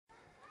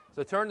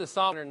So turn to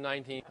Psalm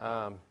 119.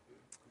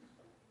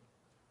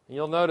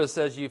 You'll notice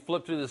as you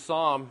flip through the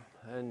Psalm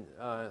and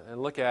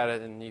look at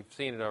it, and you've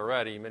seen it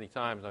already many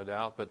times, no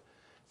doubt, but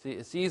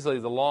it's easily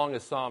the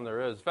longest Psalm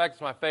there is. In fact,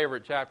 it's my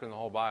favorite chapter in the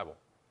whole Bible.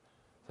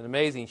 It's an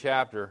amazing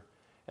chapter.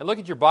 And look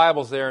at your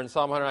Bibles there in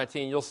Psalm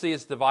 119. You'll see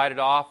it's divided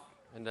off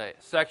into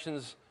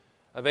sections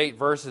of 8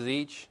 verses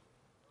each.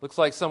 Looks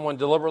like someone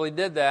deliberately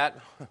did that.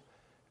 If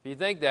you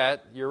think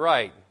that, you're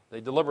right. They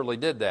deliberately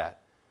did that.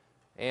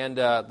 And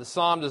the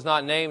Psalm does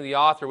not name the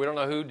author. We don't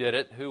know who did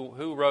it,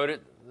 who wrote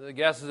it. The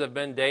guesses have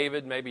been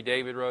David. Maybe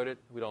David wrote it.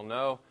 We don't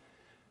know.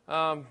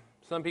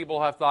 Some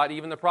people have thought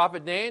even the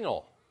prophet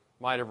Daniel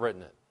might have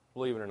written it,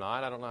 believe it or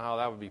not. I don't know how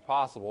that would be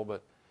possible,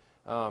 but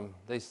a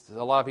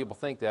lot of people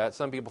think that.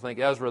 Some people think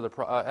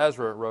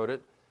Ezra wrote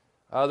it.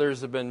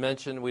 Others have been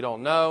mentioned. We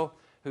don't know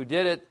who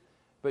did it.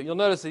 But you'll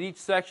notice that each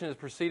section is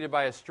preceded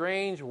by a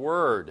strange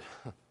word.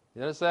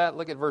 You notice that?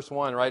 Look at verse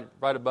 1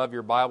 right above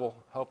your Bible.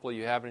 Hopefully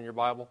you have it in your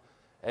Bible.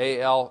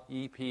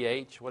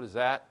 A-L-E-P-H. What is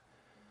that?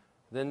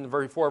 Then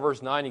before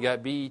verse 9, you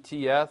got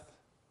B-E-T-F.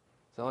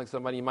 Sounds like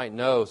somebody you might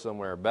know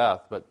somewhere,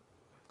 Beth. But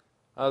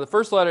the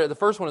first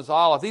one is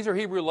Aleph. These are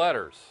Hebrew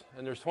letters,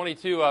 and there's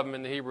 22 of them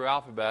in the Hebrew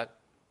alphabet.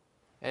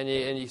 And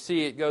you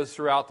see it goes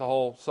throughout the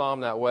whole psalm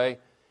that way.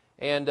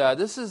 And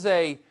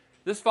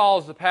this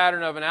follows the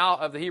pattern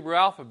of the Hebrew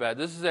alphabet.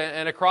 This is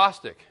an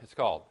acrostic, it's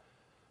called.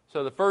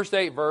 So the first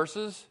 8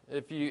 verses,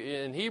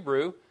 in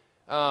Hebrew,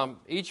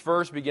 each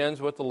verse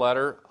begins with the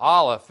letter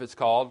Aleph, it's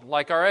called,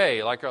 like our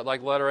A, like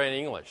letter A in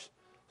English.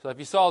 So if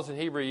you saw this in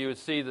Hebrew, you would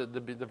see that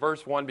the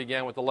verse 1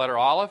 began with the letter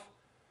Aleph.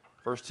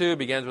 Verse 2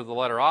 begins with the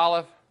letter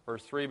Aleph.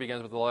 Verse 3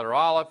 begins with the letter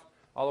Aleph,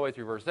 all the way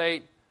through verse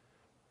 8.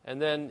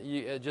 And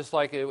then, just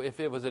like if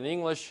it was in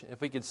English,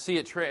 if we could see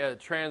it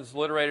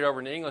transliterated over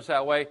into English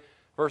that way,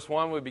 verse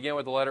 1 would begin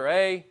with the letter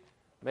A,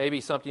 maybe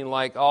something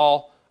like,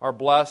 all are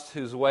blessed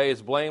whose way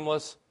is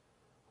blameless.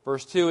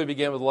 Verse 2 would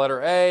begin with the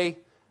letter A,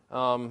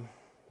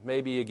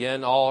 maybe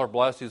again, all are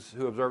blessed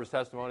who observe his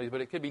testimonies,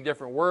 but it could be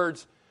different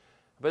words.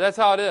 But that's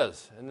how it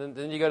is. And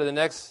then you go to the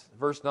next,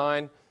 verse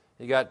 9,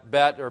 you got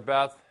Bet or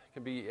Beth, it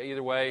can be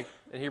either way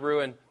in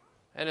Hebrew, and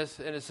it's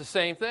the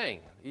same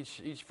thing.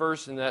 Each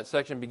verse in that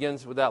section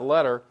begins with that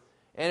letter,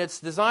 and it's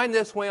designed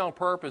this way on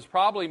purpose.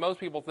 Probably most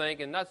people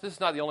think, and this is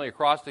not the only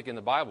acrostic in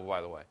the Bible,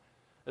 by the way.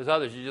 There's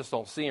others, you just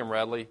don't see them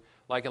readily.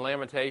 Like in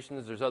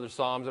Lamentations, there's other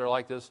Psalms that are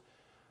like this.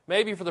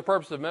 Maybe for the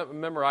purpose of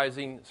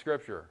memorizing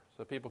Scripture,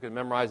 so people can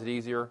memorize it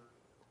easier.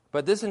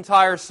 But this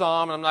entire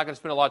Psalm, and I'm not going to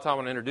spend a lot of time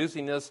on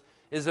introducing this,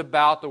 is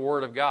about the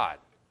Word of God.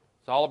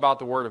 It's all about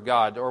the Word of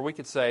God. Or we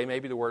could say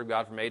maybe the Word of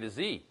God from A to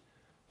Z,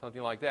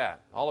 something like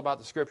that. All about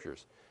the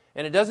Scriptures.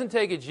 And it doesn't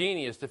take a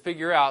genius to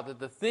figure out that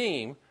the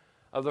theme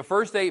of the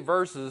first 8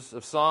 verses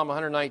of Psalm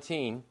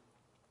 119,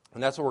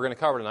 and that's what we're going to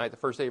cover tonight, the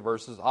first 8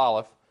 verses,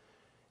 Aleph,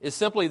 is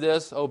simply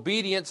this: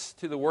 obedience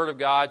to the Word of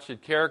God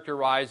should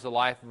characterize the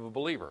life of a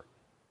believer.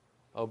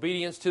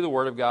 Obedience to the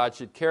Word of God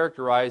should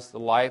characterize the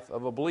life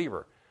of a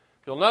believer.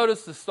 You'll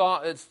notice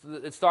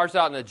it starts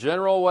out in a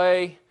general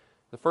way.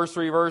 The first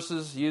 3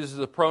 verses uses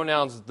the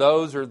pronouns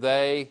those or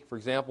they. For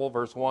example,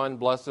 verse 1,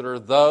 blessed are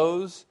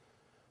those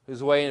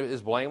whose way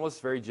is blameless,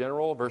 very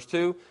general. Verse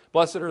 2,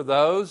 blessed are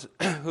those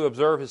who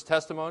observe his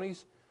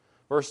testimonies.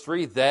 Verse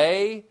 3,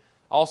 they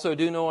also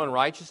do no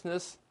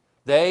unrighteousness.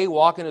 They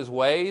walk in his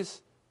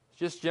ways. It's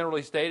just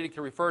generally stated. It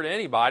can refer to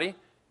anybody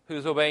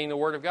who's obeying the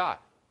Word of God.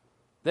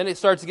 Then it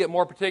starts to get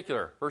more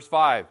particular. Verse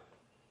 5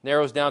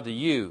 narrows down to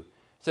you.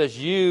 It says,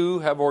 you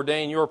have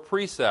ordained your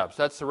precepts.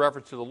 That's the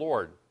reference to the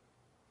Lord.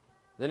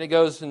 Then it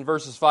goes in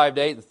verses 5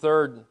 to 8, the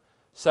third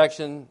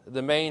section.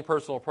 The main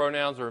personal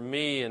pronouns are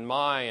me and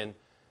my and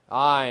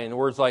I and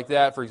words like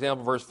that. For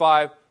example, verse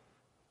 5,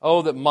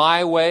 oh, that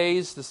my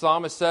ways, the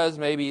psalmist says,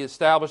 may be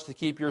established to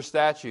keep your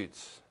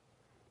statutes.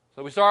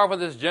 So we start off with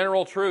this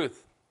general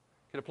truth.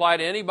 It can apply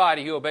to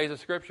anybody who obeys the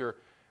Scripture.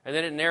 And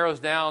then it narrows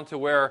down to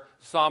where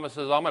the psalmist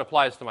says, I'm going to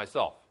apply this to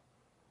myself.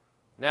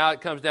 Now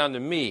it comes down to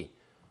me.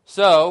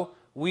 So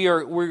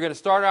we're going to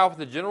start out with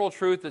the general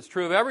truth that's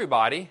true of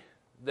everybody,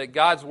 that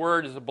God's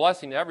Word is a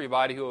blessing to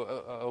everybody who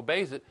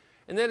obeys it.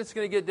 And then it's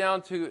going to get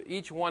down to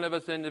each one of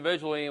us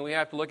individually, and we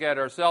have to look at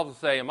ourselves and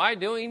say, am I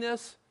doing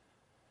this?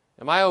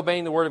 Am I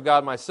obeying the Word of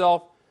God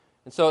myself?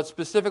 And so it's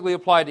specifically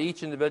applied to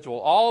each individual.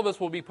 All of us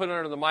will be put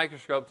under the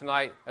microscope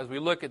tonight as we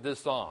look at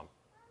this psalm.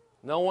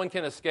 No one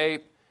can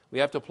escape. We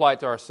have to apply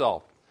it to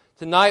ourselves.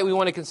 Tonight we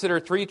want to consider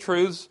 3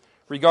 truths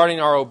regarding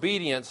our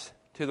obedience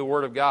to the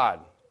Word of God.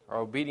 Our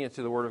obedience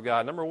to the Word of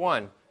God. Number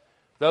 1,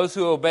 those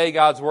who obey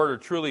God's Word are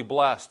truly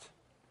blessed.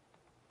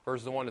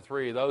 Verses 1 to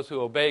 3, those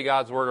who obey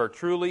God's Word are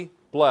truly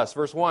blessed.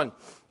 Verse 1,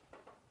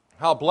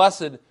 how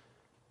blessed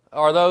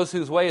are those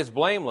whose way is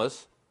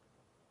blameless.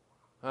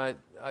 I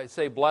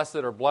say blessed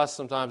or blessed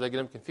sometimes. I get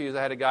them confused.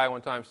 I had a guy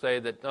one time say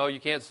that, no,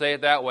 you can't say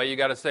it that way. You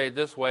got to say it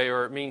this way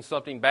or it means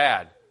something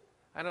bad.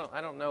 I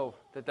don't know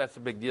that that's a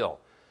big deal.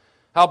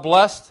 How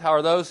blessed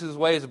are those whose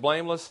way is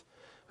blameless,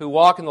 who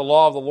walk in the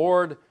law of the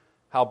Lord.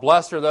 How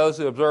blessed are those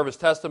who observe his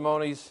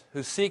testimonies,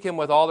 who seek him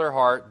with all their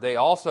heart. They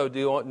also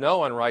do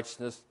no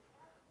unrighteousness.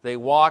 They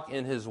walk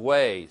in His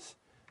ways.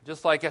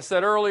 Just like I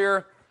said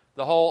earlier,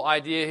 the whole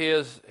idea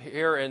is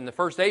here in the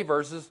first 8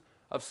 verses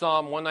of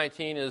Psalm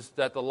 119 is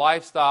that the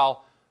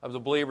lifestyle of the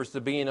believer is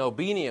to be an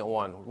obedient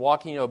one,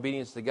 walking in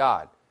obedience to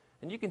God.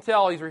 And you can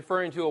tell he's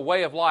referring to a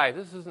way of life.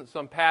 This isn't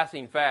some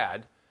passing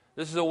fad.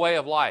 This is a way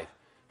of life.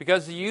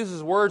 Because he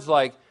uses words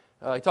like,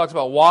 he talks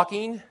about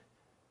walking,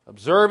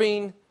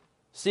 observing,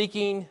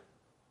 seeking,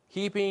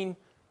 keeping,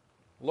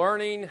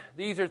 learning.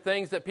 These are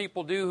things that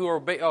people do who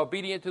are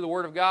obedient to the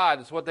Word of God.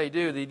 It's what they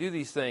do. They do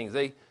these things.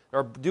 They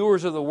are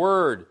doers of the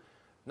Word,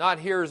 not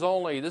hearers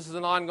only. This is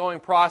an ongoing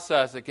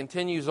process that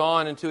continues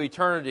on into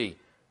eternity.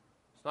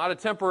 It's not a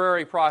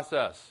temporary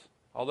process,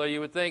 although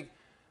you would think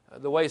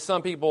the way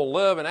some people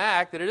live and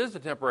act that it is a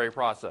temporary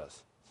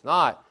process. It's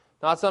not.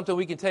 Not something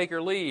we can take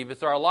or leave.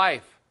 It's our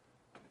life.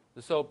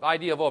 This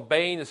idea of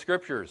obeying the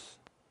Scriptures.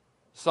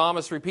 The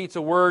psalmist repeats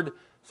a word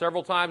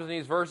several times in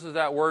these verses.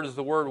 That word is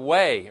the word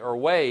way or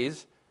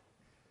ways.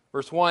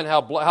 Verse 1,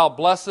 how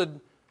blessed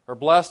or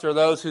blessed are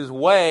those whose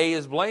way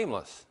is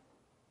blameless.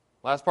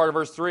 Last part of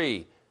verse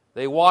 3,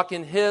 they walk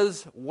in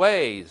His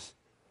ways.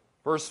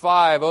 Verse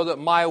 5, oh, that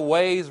my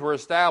ways were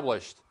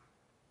established.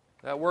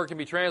 That word can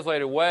be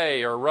translated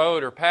way or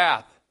road or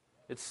path.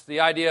 It's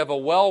the idea of a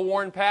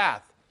well-worn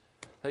path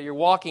that you're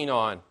walking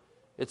on.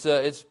 It's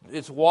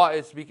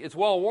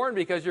well-worn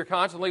because you're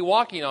constantly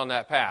walking on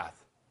that path.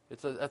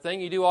 It's a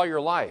thing you do all your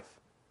life.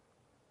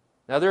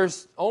 Now,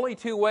 there's only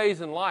 2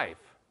 ways in life,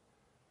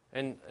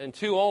 and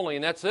 2 only,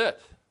 and that's it.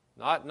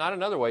 Not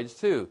another way, just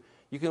 2.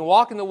 You can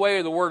walk in the way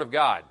of the Word of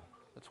God.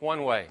 That's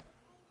one way.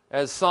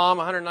 As Psalm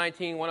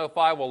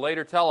 119:105 will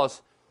later tell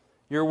us,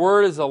 your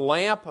word is a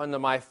lamp unto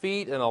my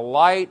feet and a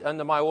light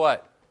unto my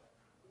what?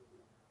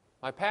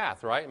 My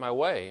path, right? My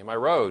way, my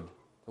road,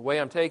 the way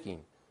I'm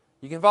taking.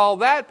 You can follow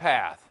that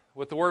path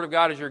with the Word of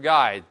God as your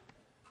guide.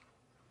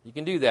 You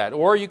can do that.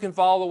 Or you can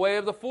follow the way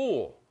of the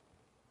fool.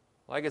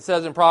 Like it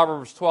says in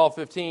Proverbs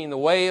 12:15, the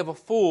way of a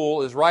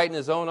fool is right in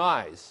his own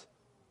eyes.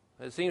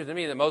 It seems to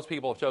me that most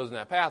people have chosen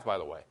that path, by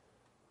the way,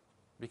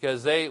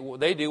 because they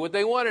do what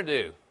they want to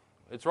do.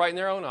 It's right in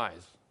their own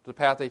eyes, the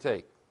path they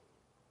take.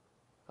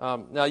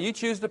 Now, you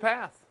choose the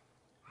path.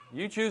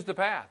 You choose the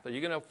path. Are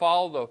you going to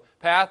follow the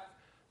path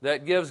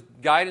that gives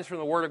guidance from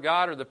the Word of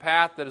God, or the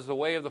path that is the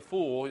way of the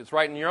fool? It's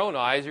right in your own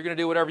eyes. You're going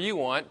to do whatever you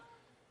want,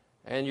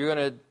 and you're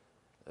going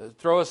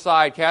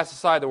to cast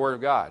aside the Word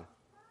of God.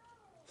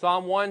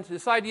 Psalm 1,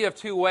 this idea of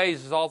 2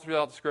 ways is all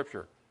throughout the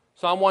Scripture.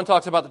 Psalm 1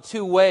 talks about the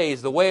 2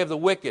 ways, the way of the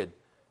wicked,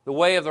 the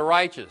way of the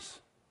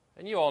righteous.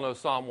 And you all know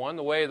Psalm 1,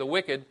 the way of the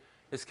wicked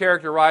is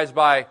characterized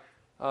by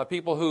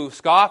people who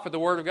scoff at the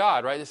Word of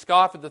God, right? They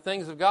scoff at the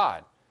things of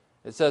God,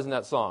 it says in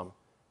that psalm.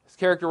 It's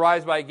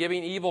characterized by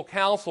giving evil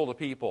counsel to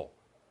people.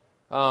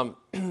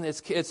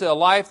 It's a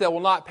life that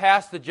will not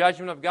pass the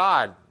judgment of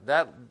God.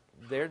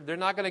 They're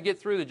not going to get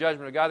through the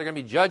judgment of God. They're going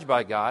to be judged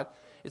by God.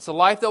 It's a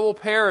life that will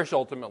perish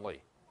ultimately.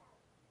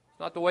 It's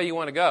not the way you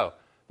want to go.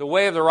 The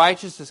way of the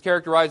righteous is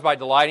characterized by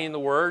delighting in the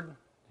Word.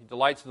 He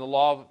delights in the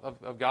law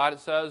of God, it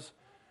says.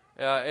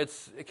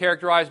 It's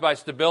characterized by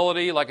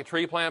stability, like a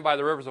tree planted by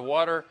the rivers of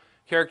water.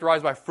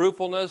 Characterized by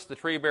fruitfulness, the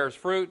tree bears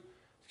fruit.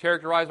 It's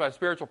characterized by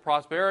spiritual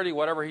prosperity.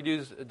 Whatever he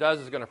does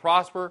is going to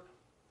prosper.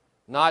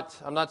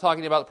 I'm not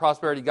talking about the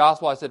prosperity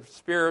gospel. I said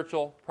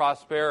spiritual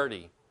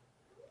prosperity.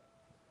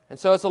 And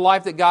so it's a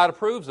life that God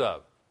approves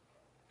of.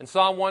 And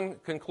Psalm 1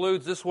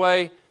 concludes this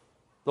way,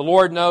 the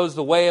Lord knows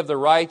the way of the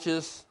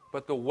righteous,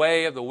 but the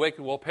way of the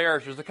wicked will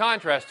perish. There's a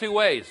contrast, 2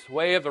 ways,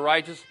 way of the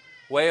righteous,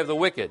 way of the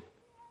wicked.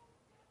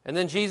 And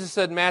then Jesus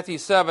said in Matthew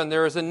 7,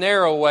 there is a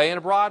narrow way and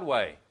a broad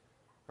way.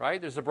 Right?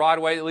 There's a broad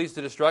way that leads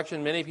to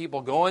destruction. Many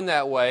people go in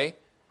that way.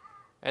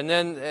 And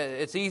then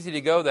it's easy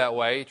to go that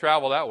way,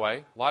 travel that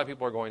way. A lot of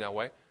people are going that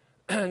way.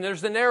 And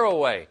there's the narrow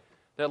way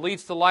that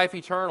leads to life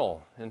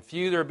eternal. And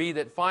few there be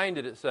that find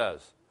it, it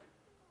says.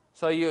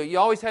 So you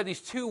always have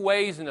these 2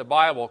 ways in the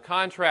Bible,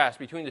 contrast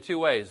between the 2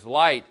 ways.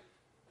 Light,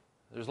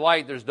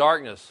 there's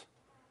darkness.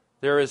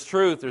 There is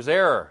truth, there's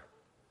error.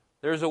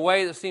 There's a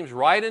way that seems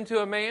right unto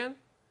a man,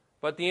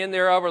 but the end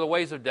thereof are the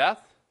ways of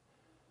death.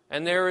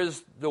 And there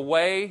is the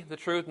way, the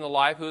truth, and the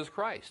life, who is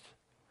Christ.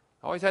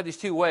 I always had these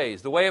 2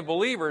 ways. The way of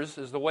believers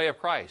is the way of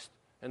Christ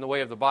and the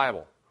way of the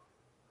Bible.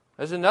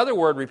 There's another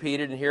word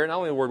repeated in here, not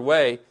only the word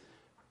way.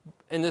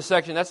 In this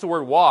section, that's the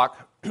word walk.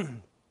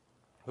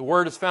 The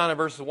word is found in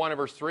verses 1 and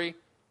verse 3.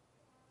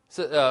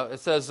 It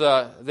says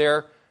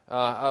there,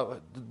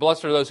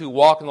 blessed are those who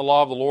walk in the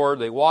law of the Lord.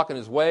 They walk in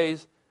His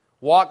ways.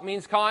 Walk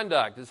means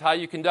conduct. It's how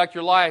you conduct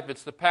your life.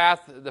 It's the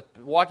path.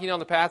 Walking on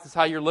the path is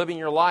how you're living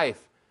your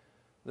life.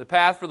 The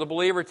path for the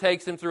believer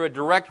takes him through a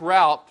direct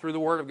route through the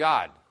Word of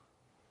God.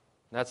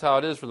 And that's how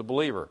it is for the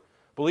believer.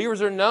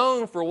 Believers are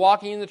known for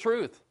walking in the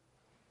truth.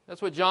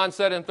 That's what John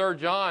said in 3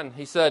 John.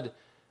 He said,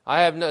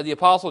 the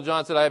Apostle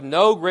John said, I have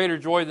no greater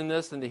joy than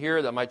this, than to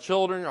hear that my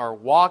children are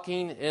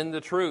walking in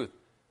the truth.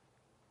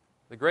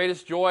 The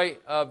greatest joy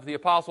of the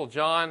Apostle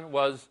John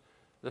was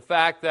the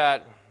fact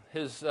that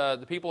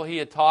the people he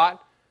had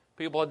taught,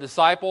 people had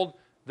discipled,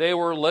 they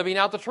were living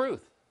out the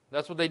truth.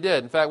 That's what they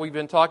did. In fact, we've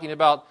been talking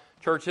about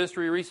church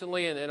history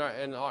recently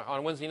and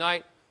on Wednesday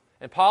night.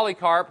 And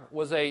Polycarp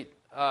was a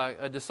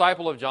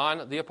disciple of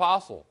John the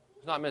Apostle.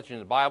 It's not mentioned in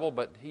the Bible,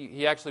 but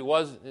he actually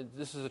was,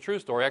 this is a true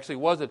story, actually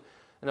was an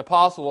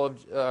apostle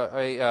of,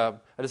 a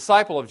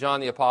disciple of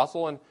John the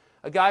Apostle, and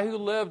a guy who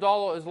lived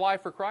all of his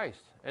life for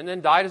Christ, and then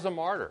died as a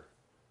martyr,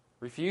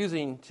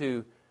 refusing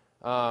to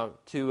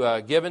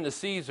give in to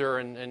Caesar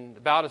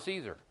and bow to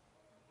Caesar.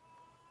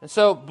 And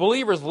so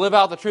believers live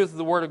out the truth of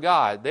the Word of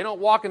God. They don't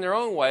walk in their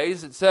own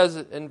ways. It says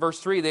in verse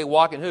 3, they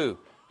walk in who?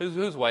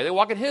 Whose way? They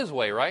walk in His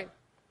way, right?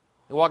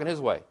 They walk in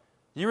His way.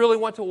 Do you really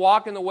want to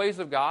walk in the ways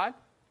of God?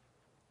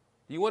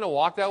 Do you want to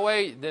walk that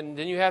way? Then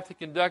you have to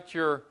conduct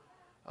your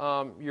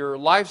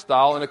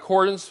lifestyle in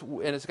accordance,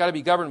 and it's got to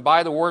be governed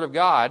by the Word of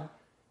God.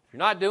 If you're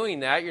not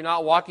doing that, you're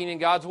not walking in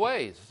God's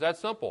ways. It's that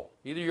simple.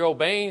 Either you're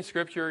obeying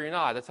Scripture or you're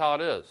not. That's how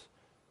it is.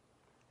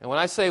 And when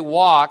I say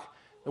walk,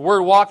 the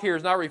word walk here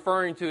is not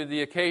referring to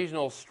the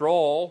occasional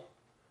stroll.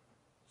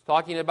 It's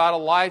talking about a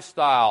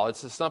lifestyle.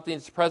 It's something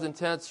that's present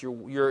tense.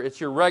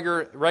 It's your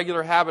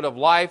regular habit of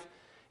life.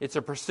 It's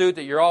a pursuit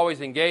that you're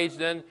always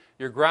engaged in.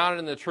 You're grounded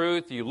in the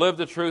truth. You live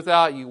the truth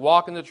out. You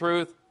walk in the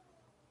truth.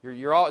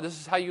 This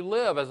is how you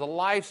live as a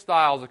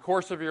lifestyle, as a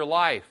course of your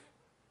life.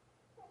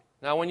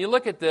 Now, when you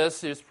look at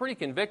this, it's pretty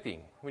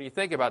convicting when you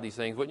think about these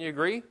things. Wouldn't you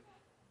agree?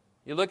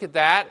 You look at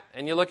that,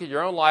 and you look at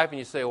your own life, and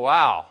you say,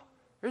 wow,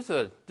 there's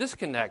a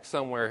disconnect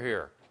somewhere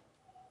here.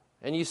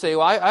 And you say,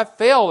 well, I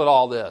failed at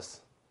all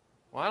this.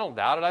 Well, I don't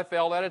doubt it. I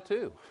failed at it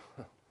too.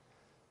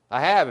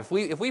 I have. If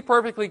we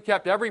perfectly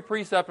kept every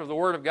precept of the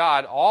Word of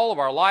God all of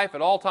our life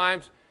at all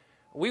times,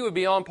 we would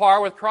be on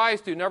par with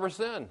Christ who never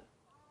sinned.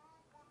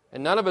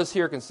 And none of us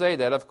here can say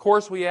that. Of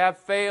course, we have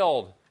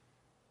failed.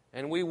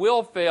 And we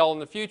will fail in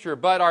the future.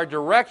 But our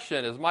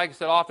direction, as Mike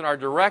said often, our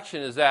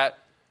direction is that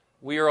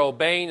we are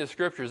obeying the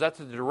Scriptures. That's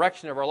the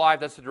direction of our life.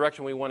 That's the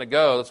direction we want to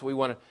go. That's what we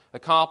want to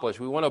accomplish.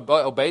 We want to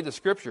obey the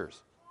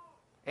Scriptures.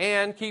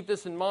 And keep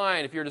this in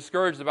mind, if you're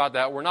discouraged about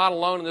that, we're not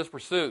alone in this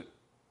pursuit.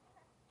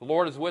 The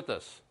Lord is with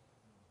us.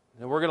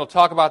 And we're going to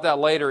talk about that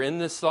later in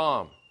this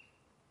psalm.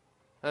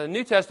 Now, the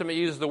New Testament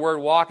uses the word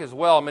walk as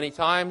well many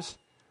times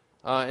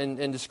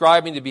in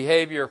describing the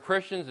behavior of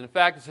Christians. In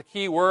fact, it's a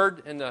key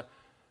word in the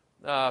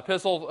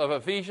epistle of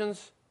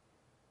Ephesians.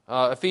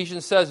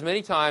 Ephesians says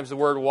many times the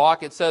word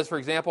walk. It says, for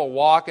example,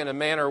 walk in a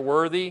manner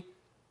worthy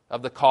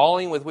of the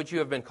calling with which you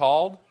have been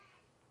called.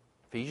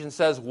 Ephesians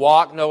says,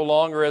 walk no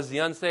longer as the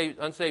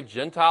unsaved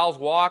Gentiles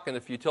walk in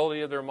the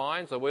futility of their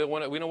minds. So we don't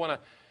want to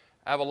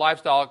have a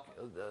lifestyle.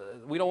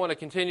 We don't want to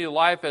continue the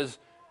life as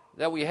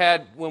that we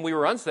had when we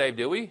were unsaved,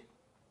 do we?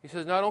 He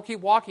says, no, don't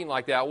keep walking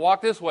like that.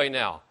 Walk this way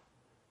now.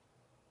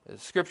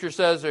 Scripture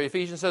says, or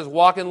Ephesians says,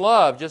 walk in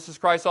love, just as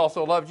Christ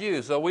also loved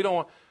you. So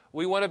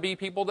we want to be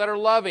people that are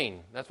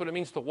loving. That's what it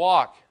means to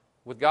walk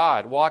with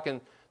God. Walk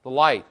in the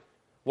light.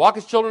 Walk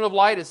as children of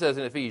light, it says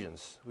in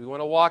Ephesians. We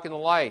want to walk in the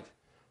light.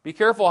 Be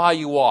careful how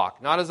you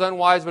walk, not as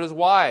unwise, but as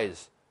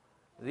wise.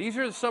 These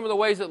are some of the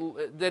ways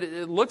that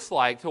it looks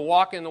like to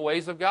walk in the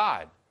ways of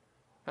God.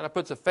 Kind of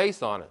puts a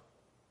face on it.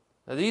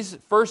 Now, these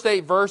first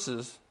 8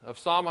 verses of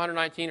Psalm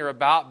 119 are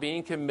about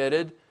being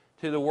committed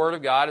to the Word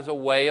of God as a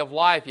way of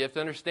life. You have to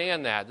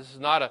understand that. This is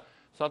not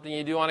something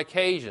you do on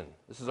occasion.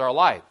 This is our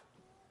life.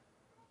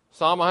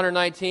 Psalm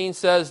 119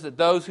 says that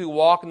those who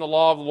walk in the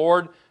law of the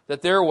Lord,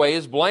 that their way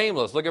is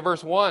blameless. Look at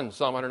verse 1,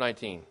 Psalm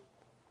 119.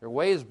 Their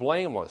way is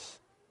blameless.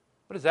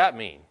 What does that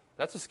mean?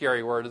 That's a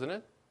scary word, isn't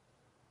it?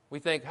 We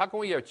think, how can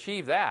we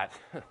achieve that?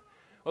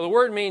 Well, the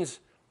word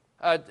means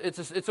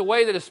it's a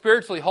way that is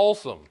spiritually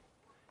wholesome.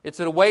 It's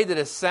a way that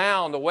is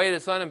sound, a way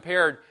that's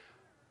unimpaired.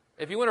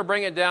 If you want to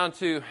bring it down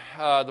to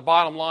the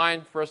bottom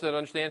line for us to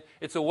understand,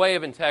 it's a way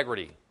of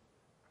integrity.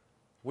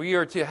 We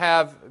are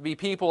to be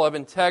people of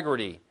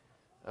integrity.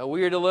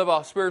 We are to live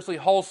a spiritually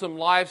wholesome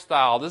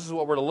lifestyle. This is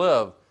what we're to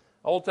live.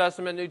 Old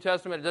Testament, New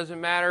Testament, it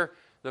doesn't matter.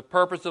 The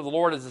purpose of the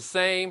Lord is the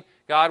same.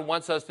 God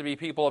wants us to be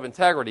people of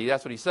integrity.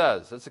 That's what He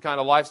says. That's the kind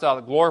of lifestyle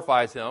that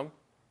glorifies Him.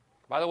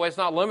 By the way, it's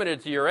not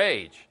limited to your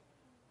age.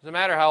 It doesn't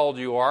matter how old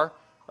you are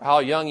or how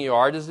young you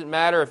are. It doesn't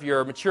matter if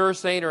you're a mature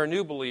saint or a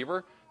new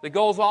believer. The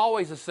goal is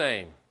always the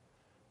same,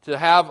 to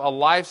have a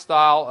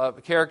lifestyle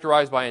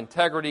characterized by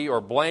integrity or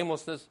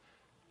blamelessness,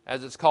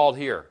 as it's called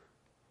here.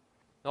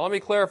 Now let me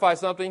clarify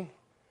something.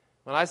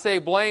 When I say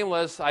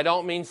blameless, I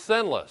don't mean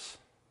sinless,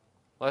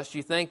 lest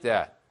you think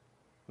that.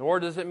 Nor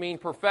does it mean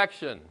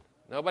perfection.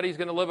 Nobody's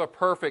going to live a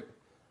perfect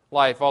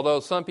life, although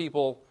some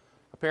people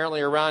apparently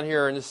around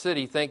here in this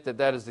city think that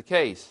that is the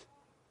case.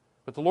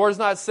 But the Lord is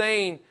not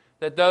saying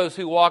that those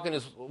who walk in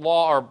His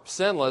law are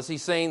sinless.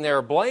 He's saying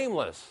they're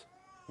blameless,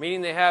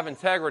 meaning they have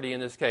integrity in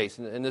this case,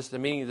 in the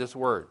meaning of this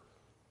word.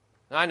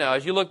 And I know,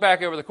 as you look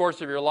back over the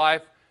course of your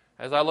life,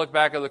 as I look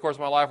back over the course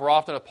of my life, we're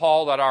often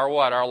appalled at our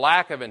what? Our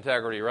lack of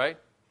integrity, right?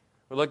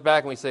 We look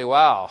back and we say,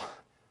 wow,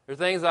 there are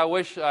things I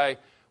wish I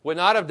would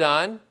not have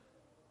done,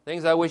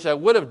 things I wish I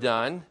would have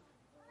done,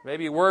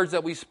 maybe words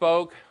that we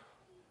spoke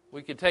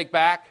we could take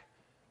back,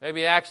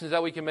 maybe actions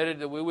that we committed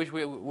that we wish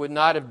we would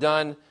not have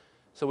done.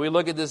 So we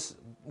look at this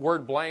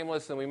word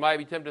blameless and we might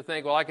be tempted to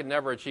think, well, I could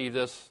never achieve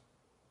this.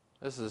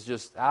 This is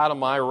just out of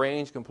my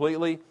range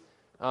completely.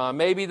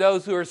 Maybe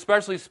those who are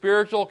especially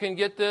spiritual can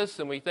get this,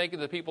 and we think of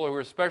the people who are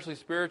especially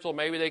spiritual,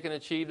 maybe they can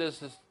achieve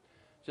this. It's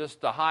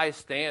just a high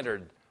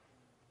standard,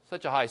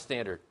 such a high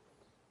standard.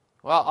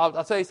 Well,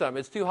 I'll tell you something.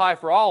 It's too high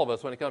for all of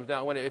us when it comes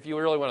down, if you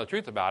really want the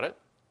truth about it.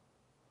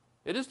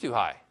 It is too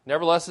high.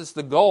 Nevertheless, it's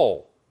the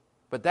goal.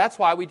 But that's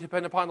why we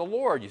depend upon the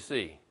Lord, you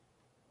see,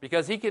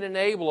 because He can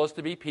enable us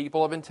to be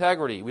people of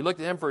integrity. We look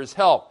to Him for His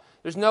help.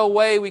 There's no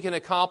way we can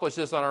accomplish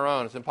this on our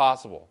own. It's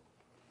impossible.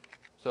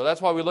 So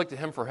that's why we look to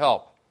Him for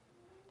help.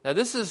 Now,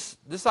 this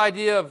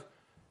idea of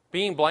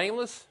being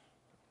blameless,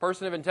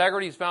 person of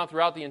integrity, is found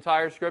throughout the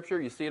entire Scripture.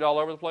 You see it all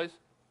over the place.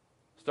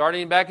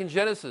 Starting back in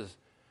Genesis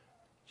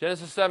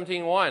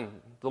 17:1,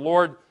 the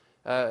Lord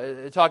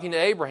talking to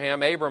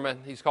Abraham,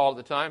 he's called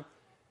at the time.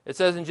 It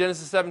says in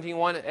Genesis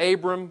 17:1,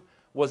 Abram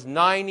was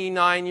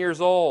 99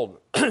 years old.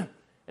 And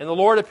the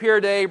Lord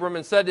appeared to Abram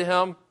and said to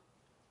him,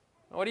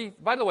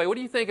 by the way, what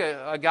do you think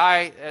a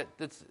guy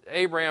that's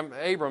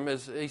Abram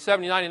is, he's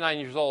 99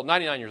 years old.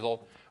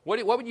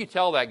 What would you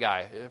tell that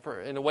guy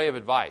in the way of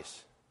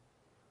advice?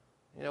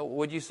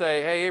 Would you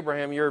say, hey,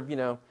 Abraham,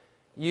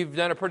 you've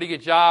done a pretty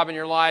good job in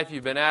your life.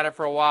 You've been at it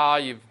for a while.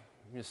 You've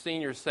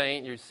seen your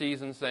saint, your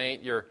seasoned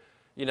saint.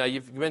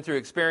 You've been through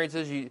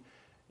experiences.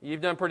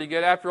 You've done pretty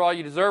good. After all,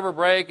 you deserve a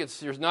break.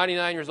 You're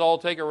 99 years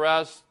old. Take a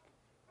rest.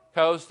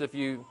 Coast.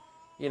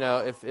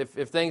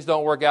 If things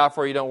don't work out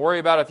for you, don't worry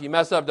about it. If you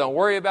mess up, don't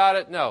worry about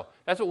it. No,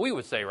 that's what we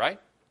would say, right?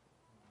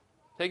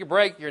 Take a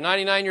break. You're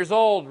 99 years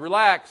old.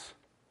 Relax.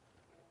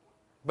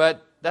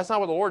 But that's not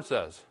what the Lord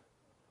says.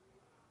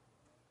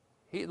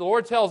 The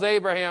Lord tells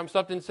Abraham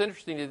something that's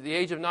interesting at the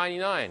age of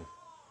 99.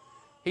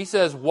 He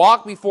says,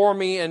 walk before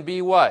me and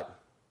be what?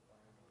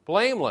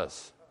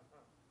 Blameless.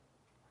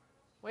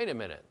 Wait a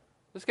minute.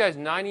 This guy's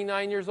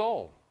 99 years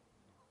old.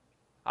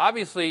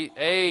 Obviously,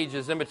 age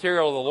is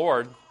immaterial to the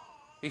Lord.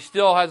 He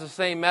still has the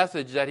same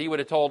message that He would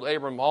have told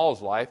Abram all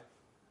his life.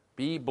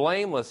 Be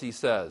blameless, He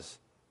says.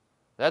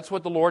 That's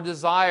what the Lord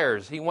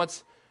desires. He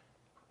wants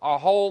the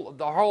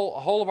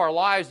whole of our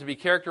lives to be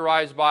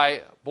characterized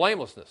by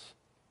blamelessness.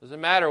 It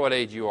doesn't matter what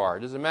age you are.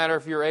 It doesn't matter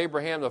if you're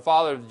Abraham, the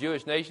father of the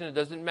Jewish nation. It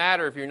doesn't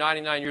matter if you're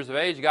 99 years of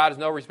age. God is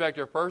no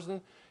respecter of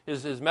person.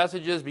 His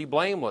message is be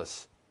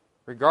blameless,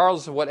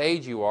 regardless of what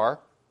age you are.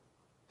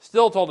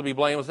 Still told to be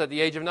blameless at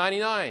the age of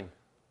 99.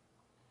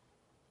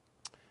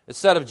 It's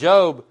said of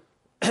Job,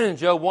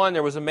 Job 1,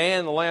 there was a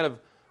man in the land of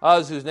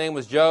Uz whose name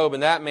was Job,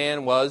 and that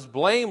man was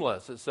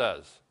blameless, it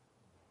says.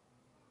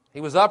 He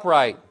was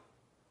upright,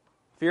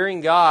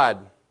 fearing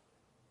God,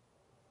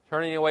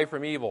 turning away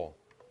from evil.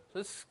 So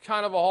this is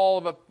kind of a whole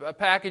of a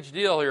package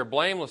deal here.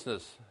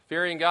 Blamelessness,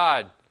 fearing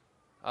God,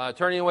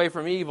 turning away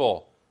from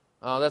evil.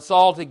 That's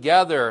all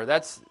together.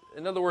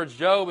 In other words,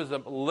 Job is a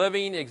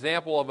living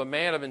example of a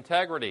man of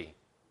integrity.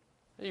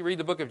 You read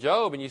the book of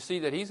Job and you see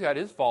that he's got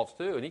his faults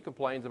too, and he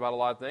complains about a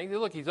lot of things.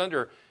 Look, he's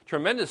under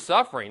tremendous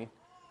suffering.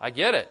 I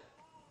get it.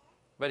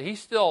 But you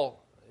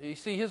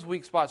see his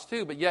weak spots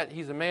too, but yet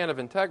he's a man of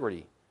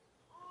integrity.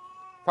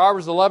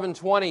 Proverbs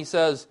 11:20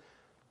 says,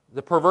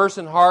 the perverse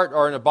in heart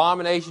are an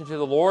abomination to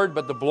the Lord,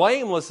 but the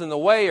blameless in the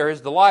way are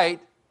His delight.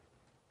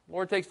 The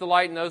Lord takes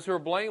delight in those who are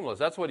blameless.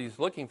 That's what He's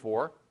looking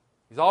for.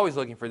 He's always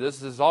looking for this.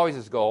 This is always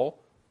His goal.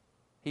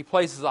 He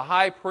places a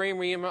high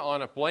premium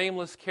on a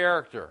blameless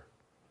character.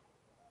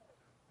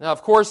 Now,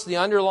 of course, the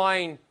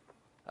underlying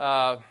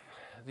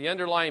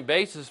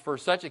basis for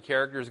such a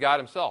character is God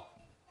Himself.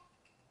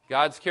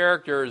 God's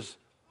character is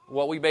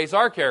what we base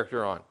our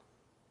character on.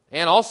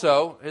 And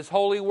also, His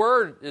holy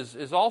word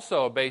is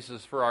also a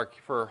basis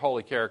for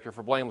holy character,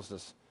 for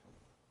blamelessness.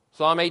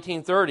 Psalm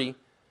 18:30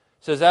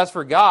 says, as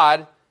for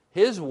God,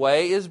 His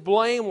way is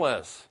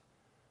blameless.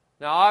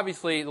 Now,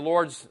 obviously, the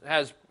Lord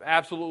has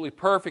absolutely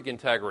perfect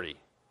integrity,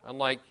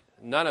 unlike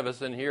none of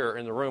us in here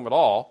in the room at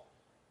all.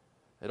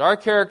 That our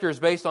character is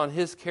based on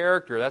His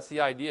character. That's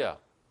the idea.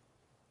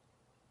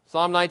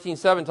 Psalm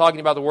 19:7, talking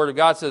about the Word of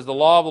God, says, the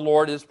law of the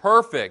Lord is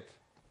perfect.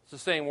 It's the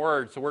same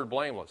word. It's the word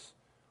blameless.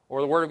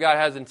 Or the Word of God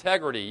has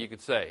integrity, you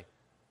could say.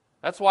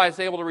 That's why it's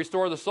able to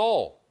restore the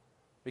soul.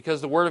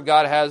 Because the Word of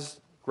God has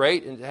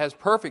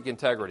perfect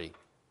integrity.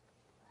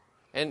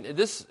 And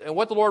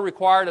what the Lord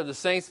required of the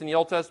saints in the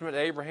Old Testament,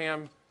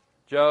 Abraham,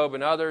 Job,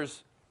 and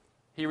others,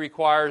 He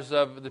requires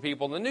of the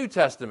people in the New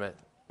Testament.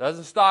 It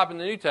doesn't stop in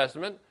the New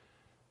Testament.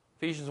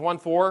 Ephesians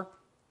 1:4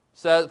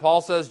 says,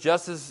 Paul says,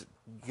 just as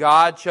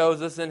God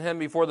chose us in Him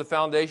before the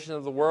foundation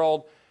of the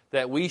world,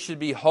 that we should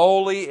be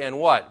holy and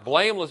what?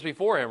 Blameless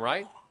before Him,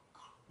 right?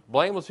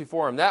 Blameless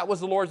before Him. That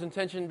was the Lord's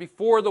intention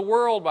before the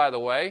world, by the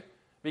way,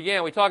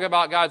 began. We talk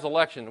about God's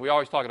election. We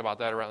always talk about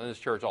that around in this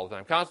church all the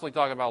time. Constantly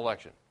talking about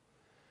election.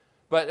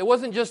 But it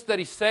wasn't just that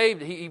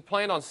He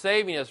planned on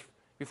saving us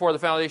before the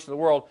foundation of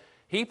the world.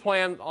 He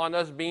planned on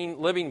us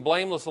living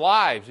blameless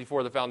lives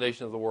before the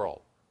foundation of the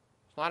world.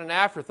 It's not an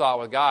afterthought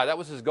with God. That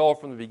was His goal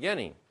from the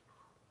beginning.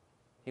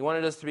 He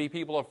wanted us to be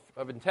people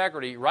of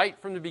integrity right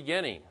from the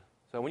beginning.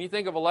 So when you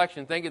think of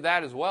election, think of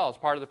that as well as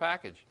part of the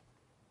package.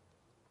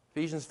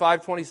 Ephesians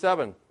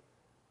 5:27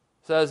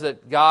 says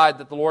that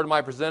that the Lord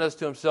might present us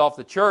to himself,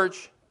 the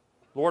church.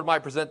 The Lord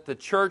might present the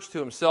church to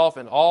himself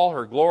in all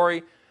her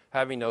glory,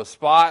 having no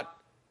spot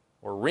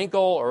or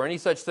wrinkle or any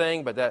such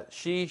thing, but that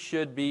she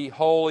should be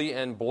holy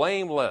and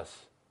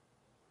blameless.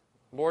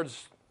 The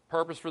Lord's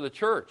purpose for the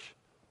church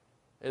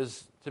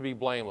is to be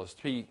blameless,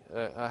 to be,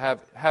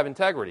 have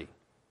integrity.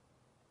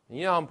 And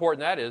you know how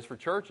important that is for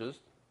churches.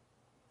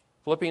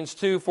 Philippians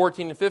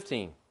 2:14 and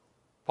 15.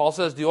 Paul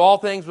says, do all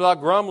things without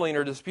grumbling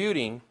or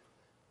disputing,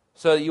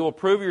 so that you will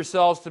prove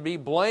yourselves to be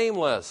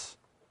blameless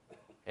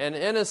and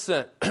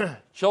innocent,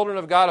 children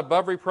of God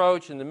above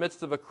reproach in the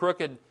midst of a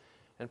crooked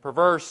and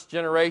perverse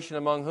generation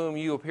among whom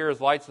you appear as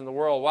lights in the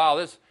world.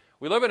 Wow,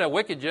 we live in a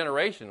wicked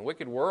generation, a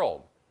wicked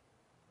world.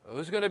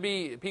 Who's going to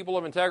be people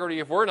of integrity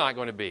if we're not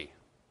going to be?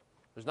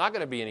 There's not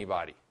going to be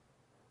anybody.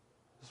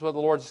 This is what the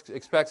Lord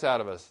expects out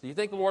of us. Do you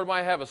think the Lord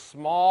might have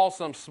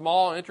some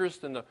small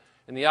interest in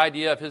the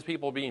idea of his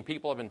people being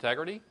people of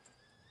integrity?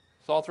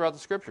 It's all throughout the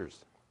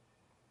Scriptures.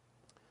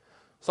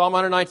 Psalm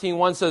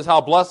 119:1 says, how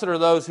blessed are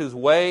those whose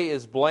way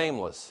is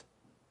blameless.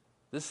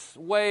 This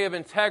way of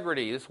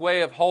integrity, this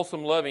way of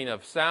wholesome living,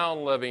 of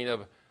sound living,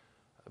 of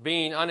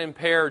being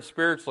unimpaired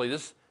spiritually,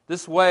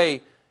 this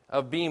way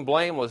of being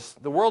blameless,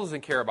 the world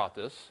doesn't care about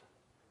this.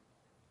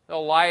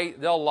 They'll lie,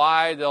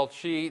 they'll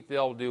cheat,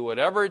 they'll do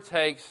whatever it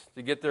takes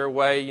to get their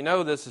way. You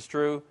know this is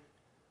true.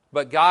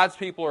 But God's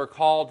people are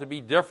called to be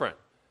different.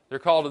 They're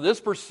called to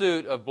this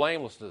pursuit of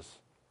blamelessness,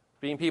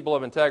 being people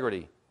of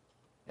integrity.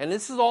 And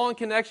this is all in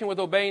connection with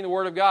obeying the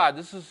Word of God.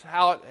 This is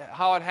how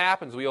it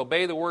happens. We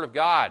obey the Word of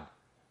God.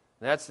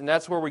 And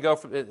that's where we go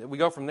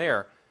from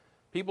there.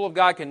 People of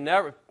God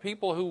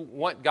people who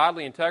want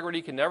godly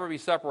integrity can never be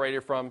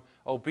separated from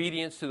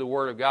obedience to the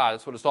Word of God.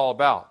 That's what it's all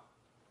about.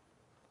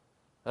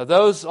 Now,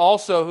 those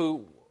also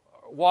who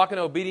walk in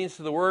obedience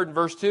to the Word, in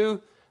verse 2,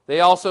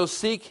 they also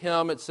seek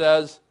Him, it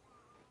says,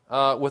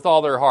 with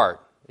all their heart.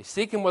 They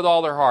seek Him with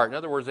all their heart. In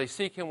other words, they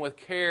seek Him with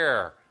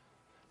care.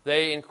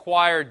 They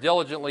inquire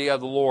diligently of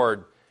the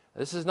Lord.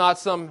 This is not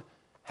some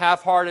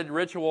half-hearted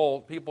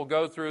ritual people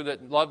go through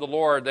that love the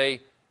Lord.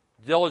 They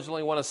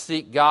diligently want to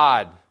seek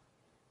God.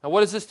 Now,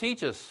 what does this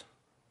teach us?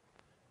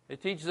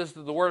 It teaches us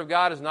that the Word of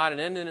God is not an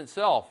end in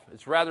itself.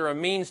 It's rather a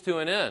means to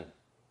an end.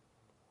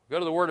 Go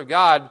to the Word of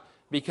God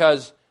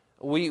because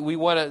we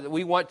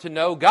want to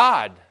know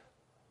God.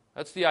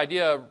 That's the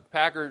idea of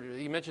Packer.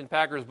 He mentioned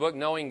Packer's book,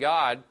 Knowing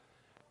God.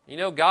 You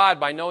know God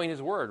by knowing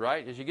His Word,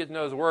 right? As you get to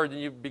know His Word, then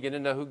you begin to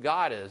know who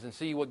God is and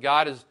see what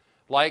God is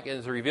like and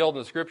is revealed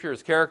in the Scripture,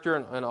 His character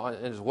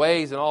and His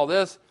ways and all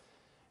this.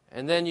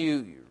 And then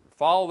you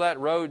follow that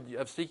road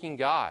of seeking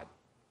God,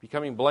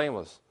 becoming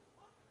blameless.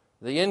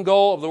 The end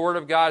goal of the Word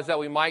of God is that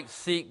we might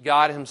seek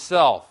God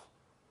Himself.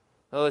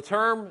 Now,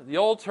 the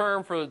old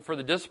term for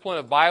the discipline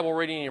of Bible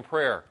reading and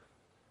prayer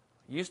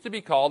used to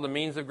be called the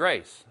means of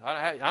grace.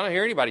 I don't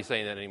hear anybody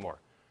saying that anymore.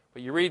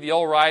 But you read the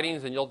old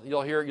writings and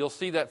you'll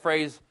see that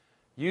phrase,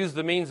 use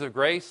the means of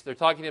grace. They're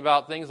talking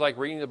about things like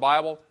reading the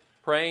Bible,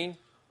 praying.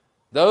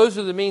 Those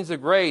are the means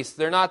of grace.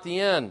 They're not the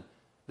end.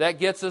 That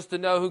gets us to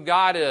know who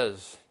God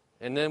is.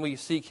 And then we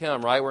seek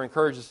Him, right? We're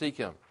encouraged to seek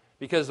Him.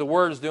 Because the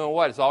Word is doing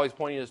what? It's always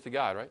pointing us to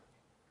God, right?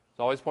 It's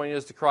always pointing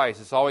us to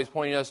Christ. It's always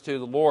pointing us to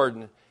the Lord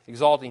and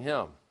exalting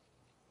Him.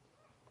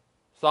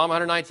 Psalm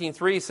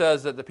 119:3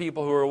 says that the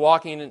people who are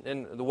walking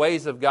in the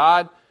ways of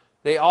God,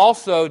 they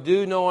also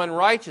do no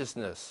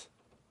unrighteousness.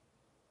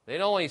 They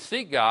not only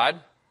seek God,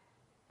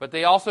 but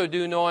they also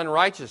do no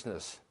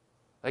unrighteousness.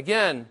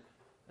 Again,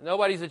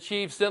 nobody's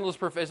achieved sinless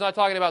perfection. It's not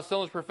talking about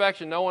sinless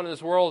perfection. No one in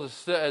this world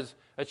has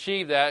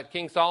achieved that.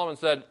 King Solomon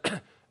said,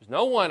 there's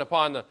no one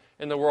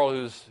in the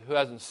world who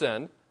hasn't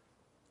sinned.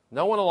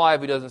 No one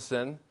alive who doesn't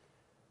sin.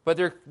 But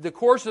the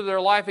course of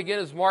their life, again,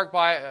 is marked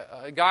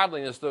by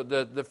godliness.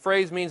 The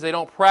phrase means they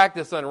don't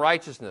practice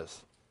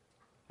unrighteousness.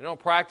 They don't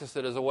practice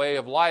it as a way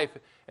of life.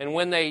 And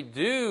when they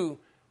do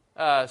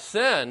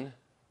sin,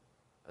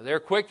 they're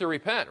quick to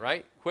repent,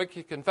 right? Quick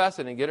to confess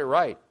it and get it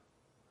right.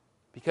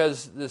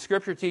 Because the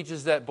Scripture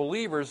teaches that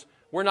believers,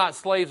 we're not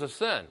slaves of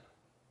sin.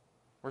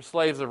 We're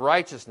slaves of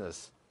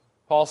righteousness.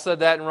 Paul said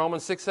that in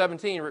Romans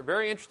 6:17.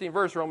 Very interesting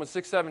verse, Romans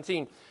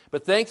 6:17.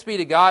 But thanks be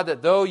to God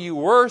that though you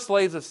were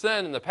slaves of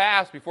sin in the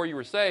past before you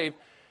were saved,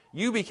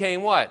 you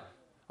became what?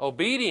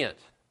 Obedient.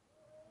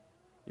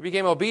 You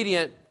became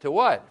obedient to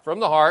what? From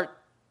the heart.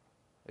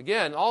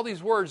 Again, all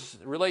these words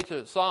relate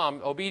to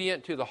Psalm,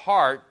 obedient to the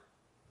heart,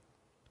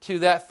 to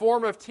that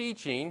form of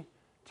teaching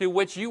to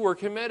which you were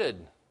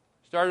committed.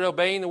 Started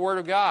obeying the Word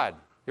of God.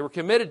 You were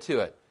committed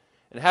to it.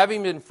 And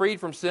having been freed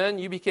from sin,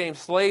 you became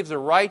slaves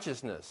of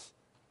righteousness.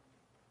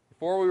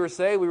 Before we were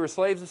saved, we were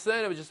slaves of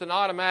sin. It was just an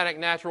automatic,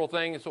 natural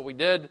thing. It's what we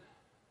did.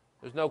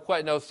 There's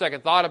no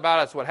second thought about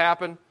it. That's what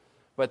happened.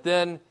 But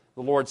then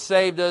the Lord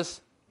saved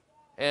us.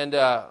 And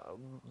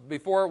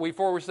before we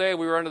were saved,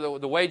 we were under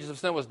the wages of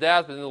sin was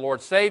death. But then the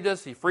Lord saved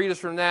us. He freed us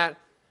from that.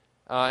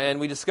 And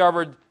we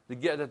discovered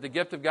that the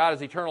gift of God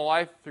is eternal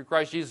life through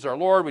Christ Jesus our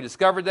Lord. We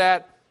discovered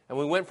that. And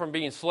we went from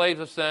being slaves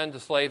of sin to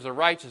slaves of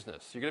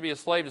righteousness. You're going to be a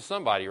slave to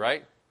somebody,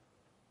 right?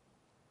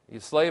 You're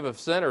a slave of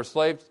sin or a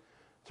slave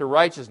to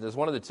righteousness,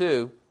 one of the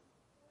two.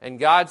 And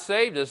God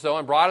saved us, though,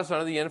 and brought us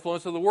under the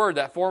influence of the Word,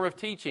 that form of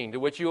teaching to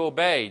which you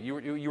obeyed.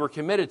 You were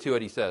committed to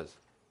it, he says.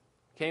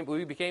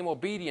 We became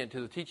obedient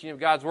to the teaching of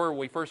God's Word when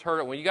we first heard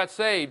it. When you got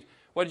saved,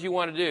 what did you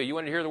want to do? You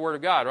wanted to hear the Word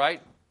of God,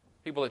 right?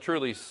 People that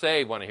truly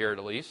saved want to hear it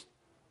at least.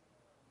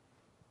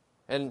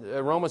 And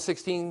Romans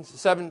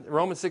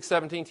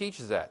 6:17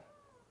 teaches that.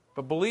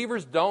 But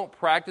believers don't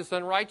practice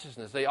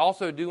unrighteousness. They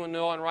also do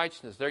know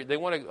unrighteousness. They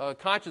want a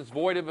conscience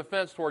void of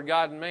offense toward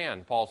God and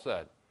man, Paul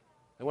said.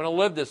 They want to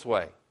live this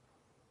way.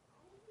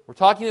 We're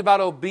talking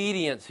about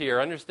obedience here.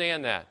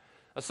 Understand that.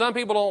 Now, some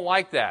people don't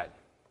like that.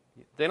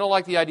 They don't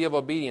like the idea of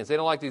obedience. They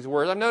don't like these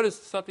words. I've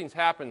noticed something's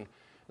happened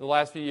in the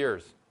last few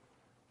years.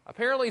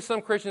 Apparently,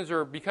 some Christians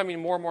are becoming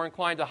more and more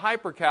inclined to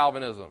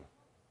hyper-Calvinism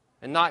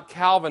and not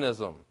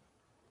Calvinism.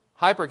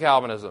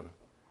 Hyper-Calvinism.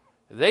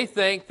 They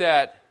think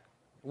that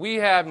we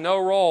have no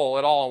role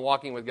at all in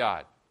walking with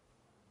God.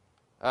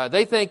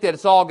 They think that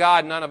it's all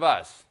God, none of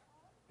us.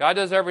 God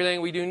does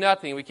everything, we do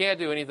nothing. We can't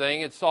do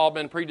anything. It's all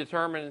been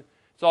predetermined.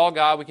 It's all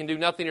God. We can do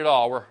nothing at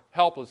all. We're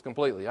helpless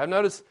completely. I've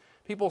noticed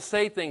people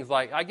say things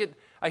like,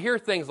 I hear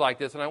things like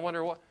this, and I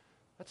wonder,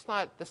 that's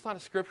not a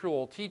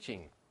scriptural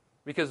teaching.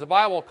 Because the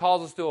Bible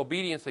calls us to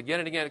obedience again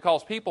and again. It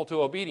calls people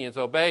to obedience.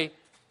 Obey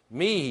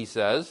me, he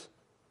says.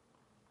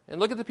 And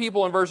look at the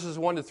people in verses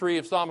 1 to 3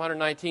 of Psalm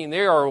 119.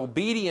 They are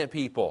obedient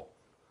people.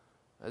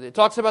 It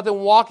talks about them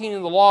walking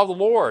in the law of the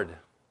Lord.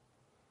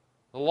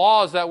 The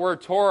law is that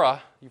word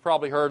Torah, you've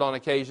probably heard on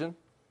occasion,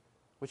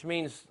 which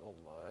means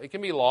it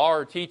can be law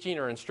or teaching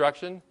or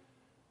instruction.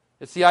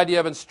 It's the idea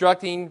of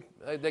instructing,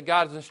 that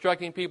God is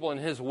instructing people in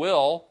His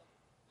will,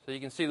 so you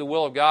can see the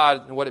will of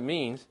God and what it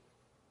means.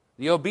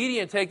 The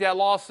obedient take that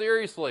law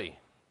seriously.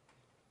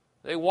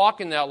 They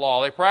walk in that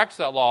law. They practice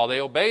that law. They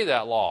obey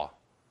that law.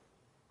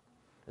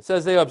 It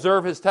says they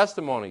observe His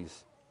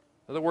testimonies.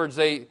 In other words,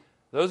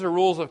 those are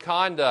rules of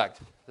conduct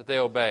that they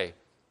obey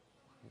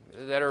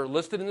that are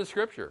listed in the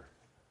Scripture.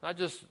 Not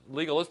just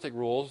legalistic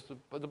rules,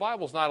 but the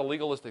Bible's not a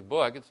legalistic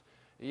book.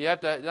 You have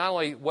to, not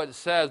only what it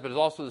says, but it's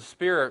also the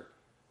spirit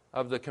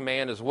of the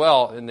command as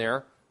well in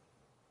there.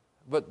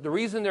 But the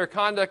reason their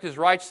conduct is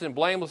righteous and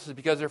blameless is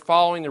because they're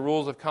following the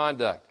rules of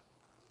conduct.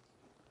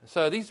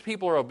 So these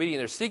people are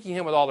obedient. They're seeking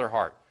Him with all their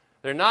heart.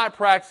 They're not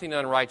practicing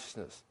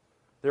unrighteousness.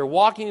 They're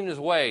walking in His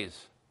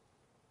ways.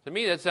 To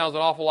me, that sounds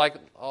an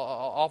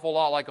awful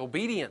lot like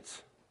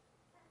obedience.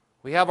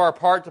 We have our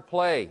part to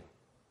play.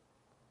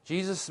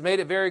 Jesus made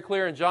it very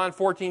clear in John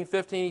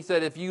 14:15. He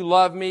said, if you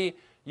love me,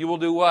 you will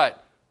do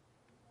what?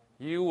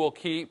 You will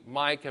keep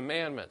my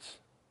commandments.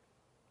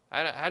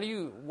 What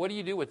do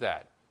you do with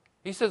that?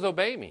 He says,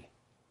 obey me.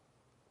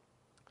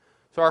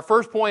 So our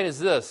first point is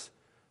this.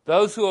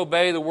 Those who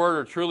obey the word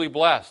are truly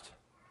blessed.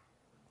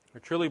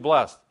 They're truly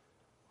blessed.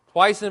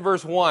 Twice in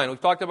verse 1, we've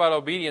talked about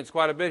obedience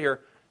quite a bit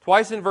here.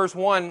 Twice in verse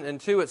 1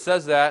 and 2 it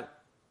says that.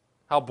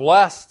 How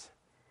blessed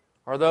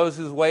are those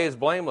whose way is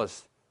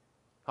blameless.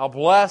 How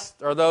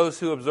blessed are those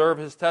who observe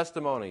His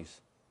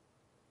testimonies.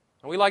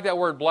 And we like that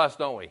word blessed,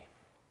 don't we?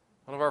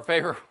 One of our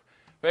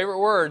favorite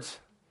words.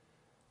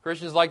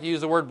 Christians like to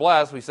use the word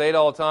blessed. We say it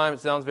all the time.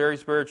 It sounds very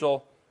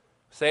spiritual.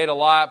 We say it a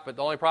lot, but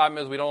the only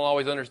problem is we don't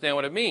always understand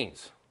what it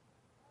means.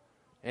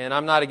 And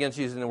I'm not against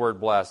using the word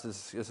blessed.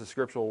 It's a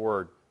scriptural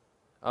word.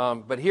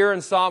 But here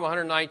in Psalm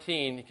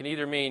 119, it can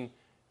either mean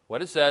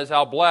what it says,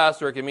 how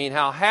blessed, or it can mean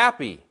how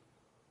happy.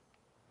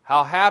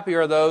 How happy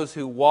are those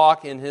who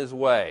walk in His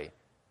way.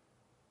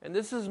 And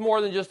this is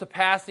more than just a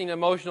passing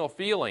emotional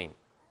feeling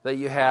that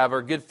you have,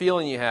 or good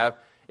feeling you have.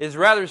 It's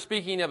rather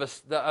speaking of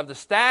the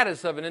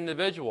status of an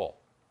individual.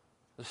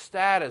 The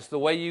status, the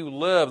way you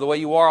live, the way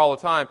you are all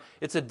the time.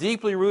 It's a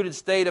deeply rooted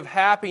state of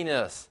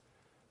happiness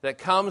that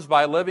comes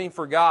by living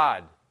for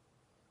God.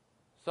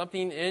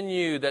 Something in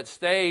you that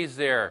stays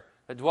there,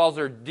 that dwells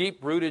there,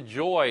 deep-rooted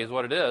joy is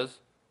what it is.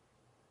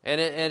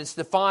 And it's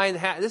defined,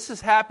 this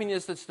is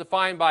happiness that's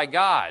defined by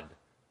God,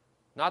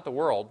 not the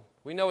world.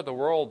 We know what the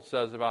world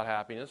says about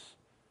happiness.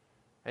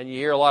 And you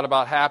hear a lot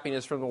about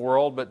happiness from the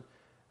world, but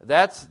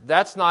that's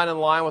not in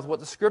line with what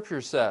the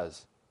Scripture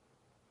says.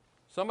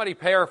 Somebody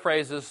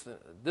paraphrases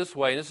this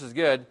way, and this is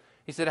good.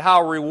 He said,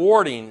 how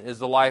rewarding is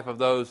the life of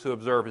those who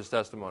observe His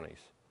testimonies.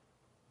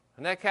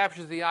 And that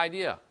captures the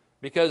idea.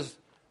 Because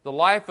the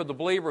life of the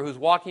believer who's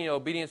walking in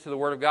obedience to the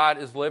Word of God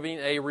is living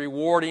a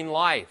rewarding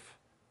life.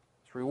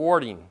 It's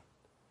rewarding.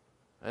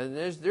 And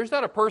there's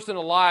not a person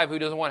alive who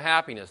doesn't want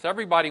happiness.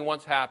 Everybody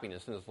wants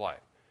happiness in his life.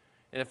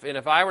 And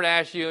if I were to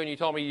ask you and you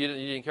told me you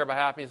didn't care about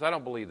happiness, I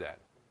don't believe that.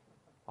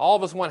 All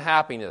of us want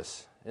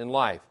happiness in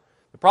life.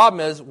 The problem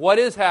is, what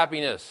is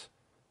happiness?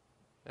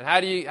 And how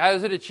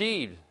is it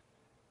achieved?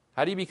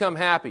 How do you become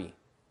happy?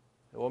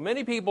 Well,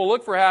 many people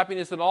look for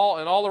happiness in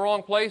all the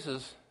wrong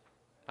places.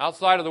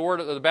 Outside of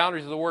the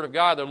boundaries of the Word of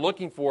God, they're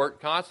looking for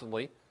it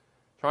constantly,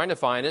 trying to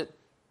find it,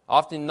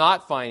 often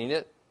not finding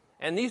it.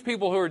 And these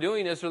people who are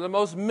doing this are the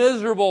most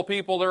miserable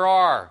people there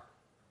are.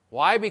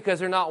 Why? Because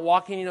they're not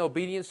walking in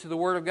obedience to the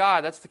Word of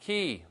God. That's the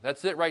key.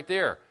 That's it right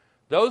there.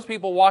 Those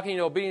people walking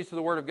in obedience to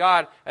the Word of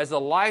God as a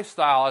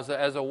lifestyle,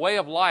 as a way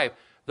of life,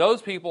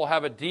 those people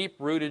have a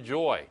deep-rooted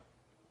joy.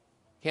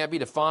 Can't be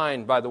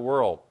defined by the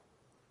world.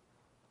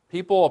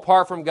 People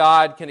apart from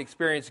God can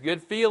experience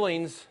good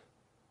feelings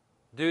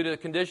due to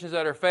conditions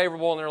that are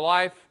favorable in their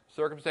life,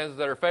 circumstances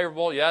that are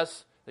favorable.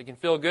 Yes, they can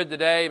feel good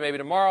today, maybe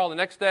tomorrow, the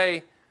next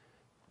day.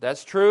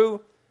 That's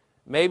true.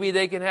 Maybe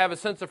they can have a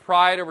sense of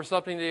pride over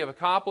something they have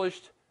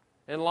accomplished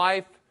in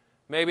life.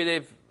 Maybe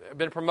they've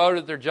been promoted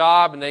at their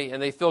job and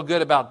they feel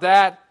good about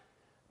that.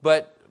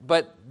 But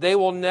they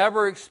will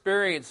never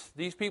experience,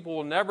 these people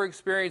will never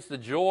experience the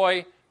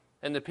joy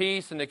and the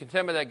peace and the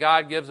contentment that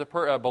God gives a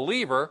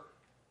believer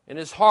in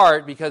his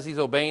heart because he's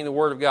obeying the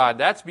Word of God.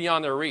 That's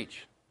beyond their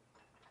reach.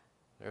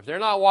 If they're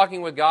not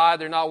walking with God,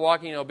 they're not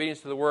walking in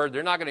obedience to the Word,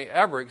 they're not going to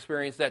ever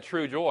experience that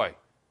true joy.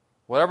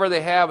 Whatever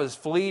they have is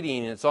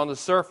fleeting and it's on the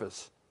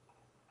surface.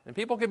 And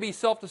people can be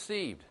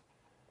self-deceived.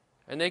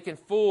 And they can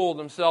fool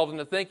themselves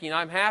into thinking,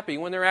 I'm happy,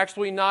 when they're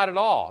actually not at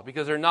all,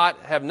 because they're not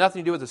have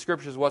nothing to do with the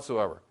Scriptures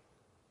whatsoever.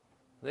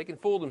 They can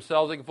fool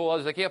themselves, they can fool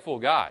others, they can't fool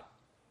God.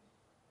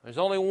 There's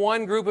only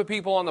one group of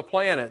people on the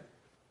planet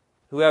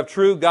who have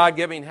true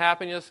God-giving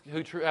happiness,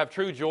 who have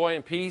true joy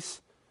and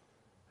peace,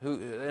 who,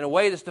 in a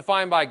way that's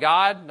defined by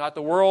God, not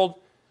the world,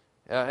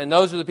 and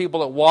those are the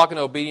people that walk in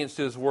obedience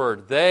to His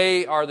Word.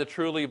 They are the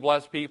truly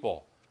blessed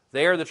people.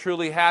 They are the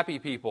truly happy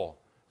people.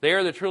 They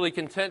are the truly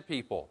content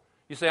people.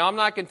 You say, I'm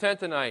not content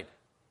tonight.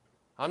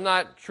 I'm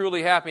not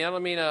truly happy. I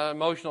don't mean an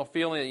emotional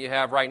feeling that you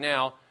have right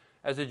now.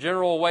 As a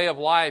general way of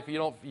life,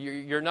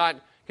 you're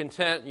not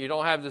content. You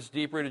don't have this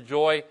deep-rooted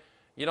joy.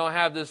 You don't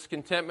have this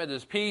contentment,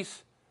 this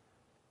peace.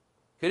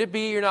 Could it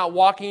be you're not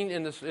walking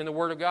in the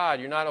Word of God?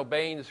 You're not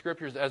obeying the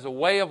Scriptures as a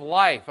way of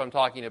life I'm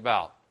talking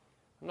about.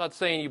 I'm not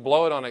saying you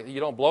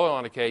don't blow it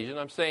on occasion.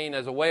 I'm saying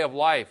as a way of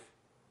life.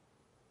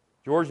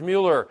 George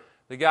Mueller,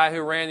 the guy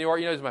who ran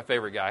the he's my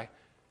favorite guy,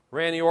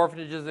 ran the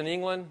orphanages in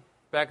England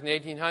back in the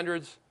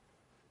 1800s.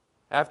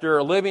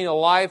 After living a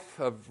life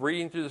of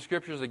reading through the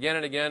Scriptures again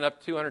and again, up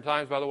to 200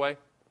 times, by the way,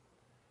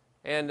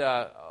 and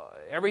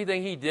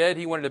everything he did,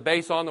 he wanted to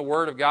base on the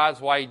Word of God.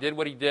 That's why he did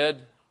what he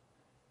did.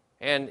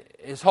 And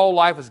his whole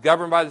life was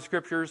governed by the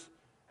Scriptures,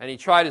 and he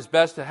tried his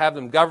best to have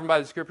them governed by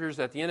the Scriptures.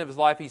 At the end of his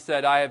life, he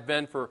said, I have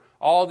been for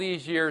all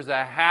these years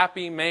a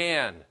happy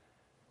man.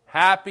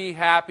 Happy,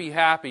 happy,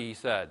 happy, he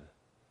said.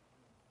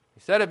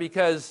 He said it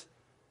because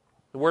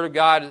the Word of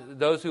God,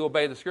 those who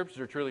obey the Scriptures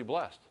are truly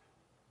blessed.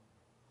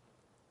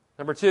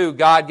 Number 2,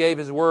 God gave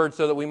His Word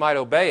so that we might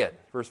obey it.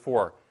 Verse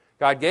 4.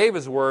 God gave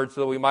His Word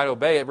so that we might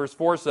obey it. Verse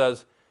 4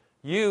 says,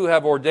 you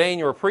have ordained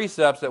your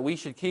precepts that we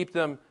should keep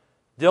them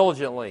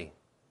diligently.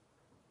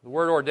 The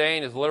word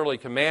ordained is literally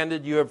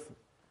commanded. You,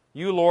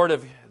 Lord,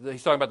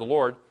 he's talking about the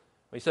Lord.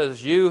 He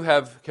says, you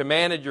have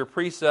commanded your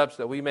precepts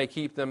that we may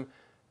keep them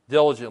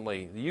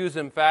diligently. The you is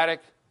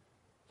emphatic,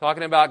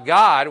 talking about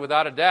God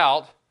without a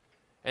doubt.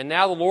 And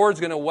now the Lord's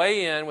going to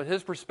weigh in with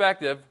His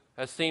perspective,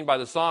 as seen by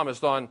the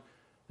psalmist, on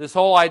this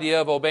whole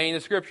idea of obeying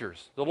the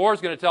Scriptures. The Lord's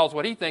going to tell us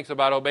what He thinks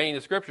about obeying the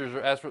Scriptures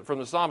as from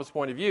the psalmist's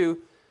point of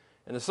view.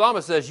 And the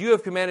psalmist says, you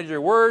have commanded your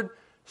word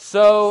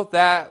so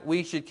that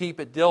we should keep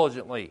it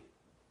diligently.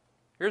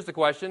 Here's the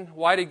question.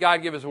 Why did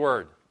God give His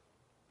Word?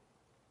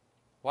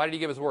 Why did He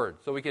give His Word?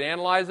 So we could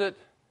analyze it,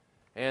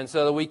 and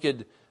so that we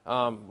could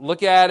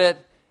look at it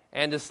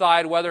and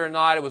decide whether or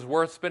not it was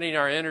worth spending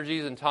our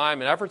energies and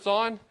time and efforts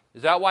on?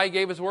 Is that why He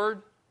gave His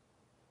Word?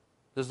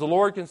 Does the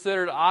Lord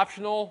consider it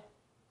optional?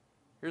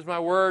 Here's my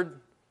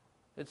Word.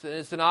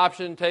 It's an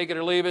option. Take it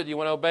or leave it. Do you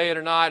want to obey it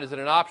or not? Is it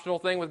an optional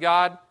thing with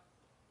God?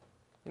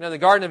 In the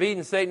Garden of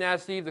Eden, Satan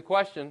asked Eve the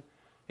question.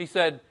 He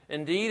said,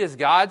 indeed, as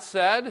God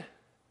said,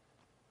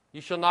 you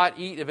shall not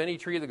eat of any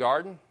tree of the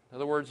garden. In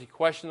other words, he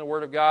questioned the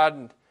Word of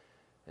God,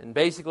 and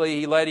basically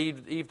he led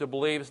Eve to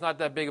believe it's not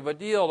that big of a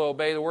deal to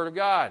obey the Word of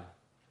God.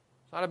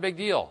 It's not a big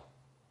deal.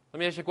 Let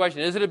me ask you a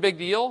question. Is it a big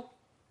deal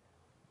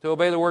to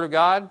obey the Word of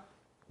God?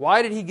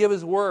 Why did He give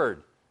His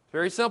Word? It's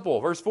very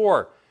simple. Verse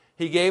 4,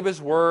 He gave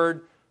His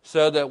Word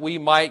so that we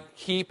might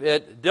keep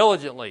it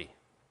diligently.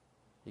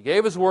 He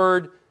gave His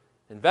Word,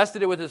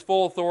 invested it with His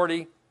full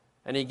authority,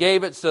 and He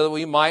gave it so that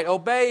we might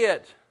obey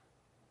it.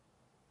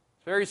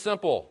 It's very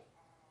simple.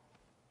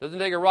 Doesn't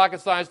take a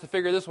rocket science to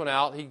figure this one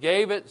out. He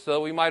gave it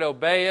so we might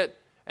obey it,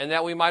 and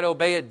that we might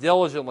obey it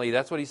diligently.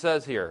 That's what He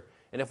says here.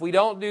 And if we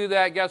don't do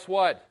that, guess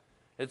what?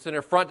 It's an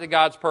affront to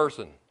God's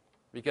person.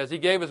 Because He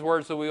gave His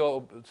Word so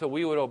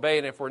we would obey it,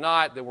 and if we're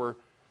not, then we're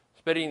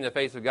spitting in the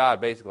face of God,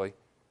 basically.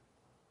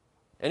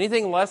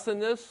 Anything less than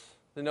this,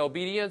 than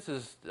obedience,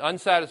 is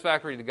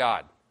unsatisfactory to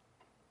God.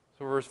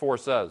 That's what verse 4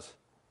 says.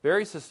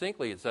 Very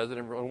succinctly, it says it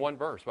in one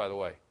verse, by the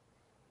way.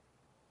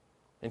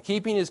 And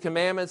keeping His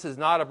commandments is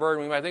not a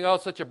burden. We might think,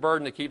 it's such a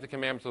burden to keep the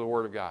commandments of the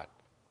Word of God.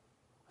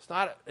 It's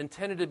not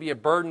intended to be a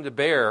burden to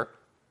bear.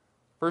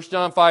 1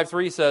 John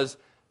 5:3 says,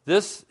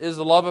 this is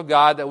the love of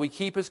God, that we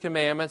keep His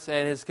commandments,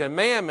 and His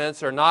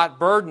commandments are not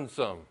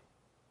burdensome.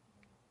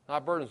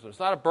 Not burdensome. It's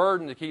not a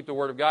burden to keep the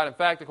Word of God. In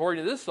fact,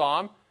 according to this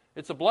psalm,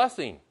 it's a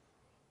blessing.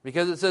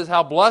 Because it says,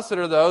 how blessed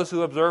are those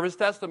who observe His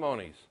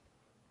testimonies.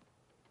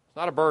 It's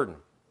not a burden.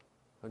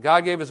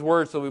 God gave His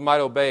word so we might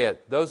obey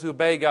it. Those who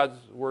obey God's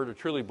word are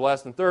truly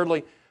blessed. And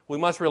thirdly, we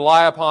must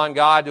rely upon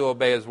God to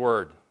obey His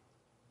word.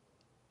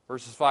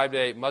 Verses 5 to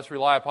 8, must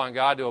rely upon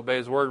God to obey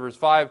His word. Verse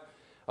 5,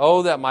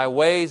 oh, that my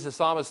ways, the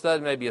psalmist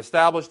said, may be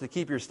established to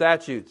keep your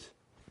statutes.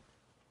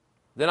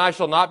 Then I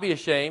shall not be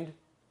ashamed.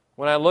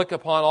 When I look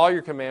upon all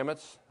your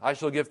commandments, I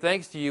shall give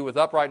thanks to you with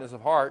uprightness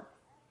of heart.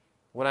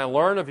 When I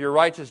learn of your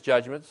righteous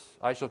judgments,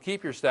 I shall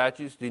keep your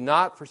statutes. Do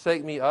not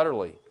forsake me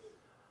utterly.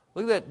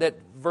 Look at that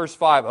verse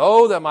 5.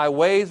 Oh, that my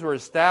ways were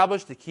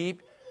established to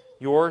keep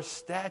your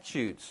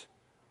statutes.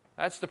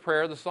 That's the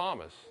prayer of the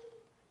psalmist.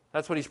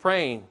 That's what he's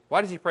praying.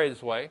 Why does he pray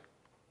this way?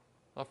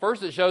 Well,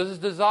 first, it shows his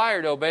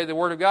desire to obey the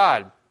Word of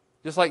God.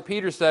 Just like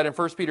Peter said in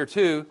 1 Peter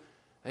 2,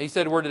 he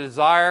said we're to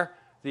desire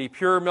the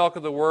pure milk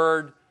of the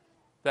Word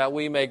that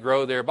we may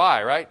grow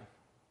thereby, right?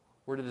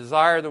 We're to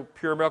desire the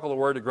pure milk of the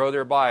Word to grow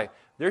thereby.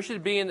 There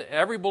should be in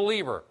every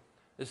believer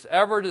this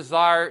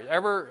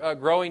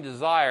ever-growing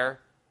desire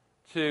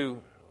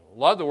to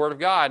love the Word of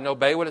God and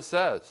obey what it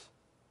says.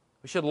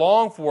 We should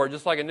long for it,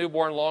 just like a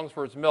newborn longs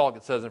for its milk,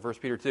 it says in 1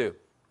 Peter 2.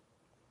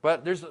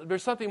 But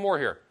there's something more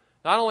here.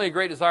 Not only a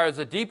great desire, there's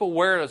a deep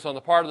awareness on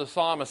the part of the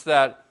psalmist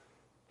that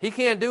he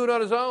can't do it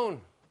on his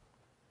own.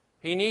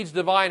 He needs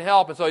divine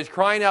help, and so he's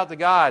crying out to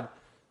God,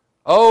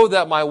 oh,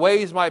 that my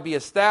ways might be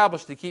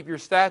established to keep your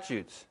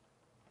statutes.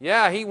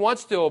 Yeah, he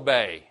wants to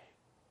obey.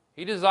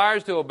 He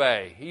desires to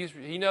obey.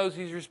 He knows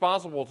he's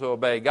responsible to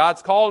obey.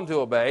 God's called him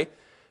to obey,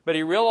 but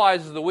he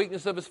realizes the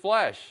weakness of his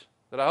flesh,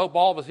 that I hope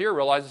all of us here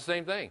realize the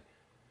same thing.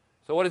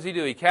 So what does he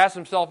do? He casts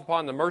himself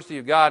upon the mercy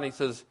of God, and he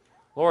says,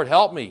 Lord,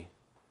 help me.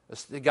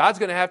 God's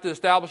going to have to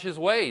establish His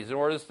ways in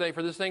order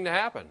for this thing to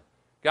happen.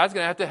 God's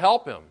going to have to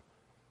help him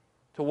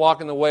to walk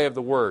in the way of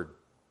the Word.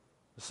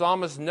 The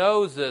psalmist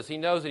knows this. He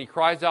knows that he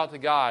cries out to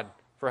God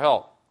for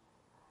help.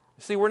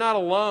 See, we're not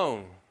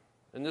alone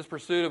in this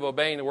pursuit of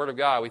obeying the Word of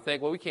God. We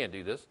think, well, we can't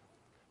do this.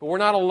 But we're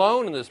not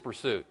alone in this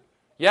pursuit.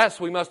 Yes,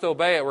 we must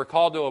obey it. We're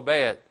called to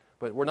obey it.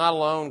 But we're not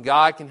alone.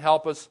 God can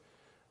help us.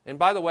 And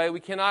by the way, we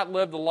cannot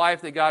live the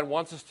life that God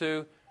wants us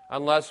to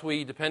unless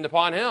we depend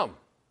upon Him.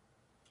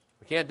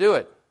 We can't do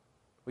it.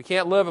 We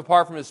can't live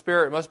apart from His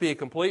Spirit. It must be a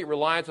complete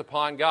reliance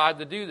upon God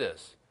to do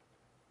this.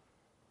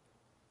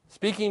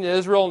 Speaking to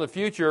Israel in the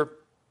future,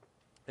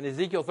 in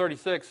Ezekiel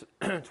 36,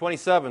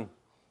 27,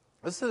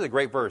 this is a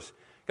great verse.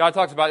 God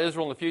talks about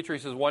Israel in the future. He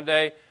says one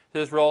day to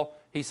Israel,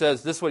 He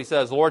says, this is what He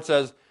says. The Lord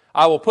says,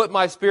 I will put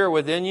my Spirit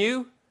within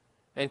you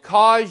and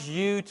cause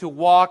you to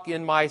walk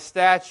in my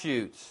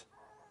statutes.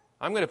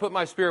 I'm going to put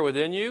my Spirit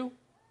within you,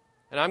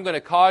 and I'm going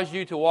to cause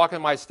you to walk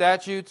in my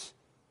statutes,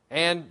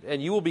 and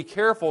you will be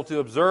careful to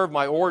observe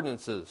my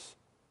ordinances.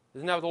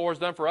 Isn't that what the Lord's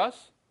done for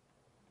us?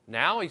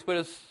 Now He's put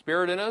His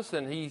Spirit in us,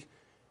 and He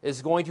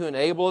is going to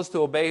enable us to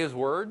obey His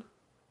Word.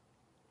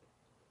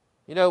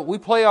 You know, we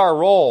play our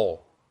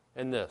role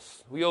in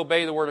this. We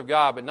obey the Word of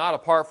God, but not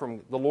apart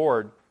from the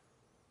Lord.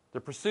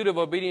 The pursuit of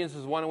obedience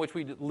is one in which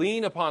we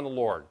lean upon the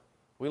Lord.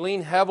 We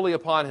lean heavily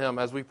upon Him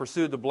as we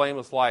pursue the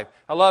blameless life.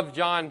 I love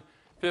John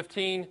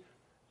 15,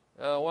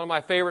 one of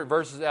my favorite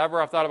verses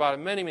ever. I've thought about it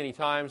many, many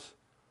times,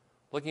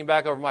 looking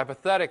back over my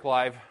pathetic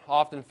life,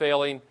 often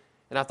failing.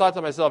 And I thought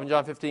to myself in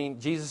John 15,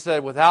 Jesus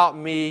said, without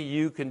me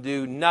you can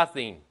do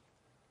nothing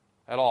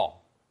at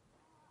all.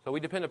 So we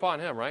depend upon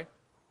Him, right?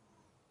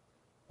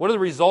 What are the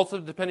results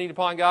of depending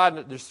upon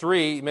God? There's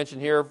three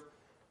mentioned here.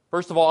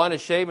 First of all,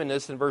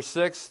 unashamedness in verse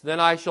 6. Then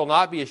I shall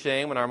not be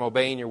ashamed when I'm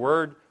obeying your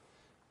word,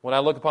 when I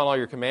look upon all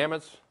your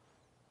commandments.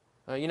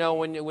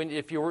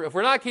 If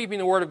we're not keeping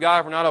the word of God,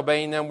 if we're not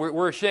obeying them,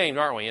 we're ashamed,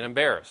 aren't we, and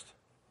embarrassed.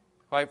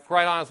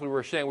 Quite honestly, we're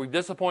ashamed. We've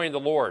disappointed the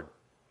Lord.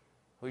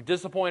 We've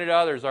disappointed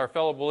others, our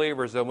fellow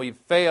believers, and we've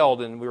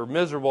failed, and we were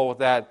miserable with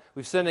that.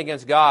 We've sinned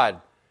against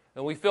God,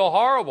 and we feel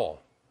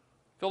horrible,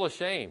 feel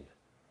ashamed.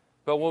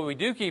 But when we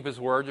do keep His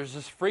word, there's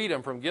this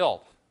freedom from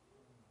guilt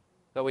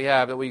that we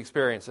have, that we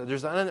experience.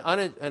 There's an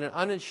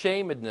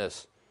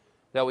unashamedness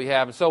that we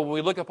have. And so when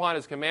we look upon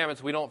His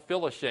commandments, we don't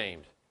feel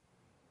ashamed.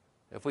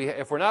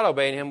 If we're not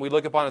obeying Him, we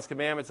look upon His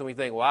commandments and we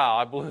think, wow,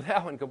 I blew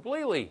that one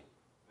completely.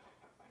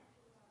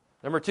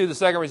 Number two, the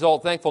second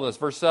result, thankfulness.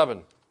 Verse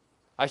 7.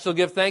 I shall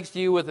give thanks to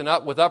you with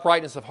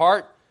uprightness of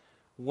heart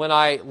when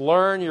I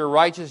learn your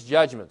righteous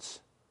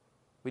judgments.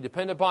 We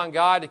depend upon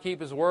God to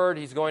keep His word.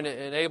 He's going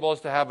to enable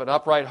us to have an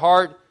upright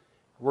heart.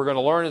 We're going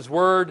to learn His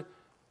word.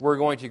 We're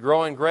going to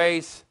grow in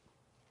grace.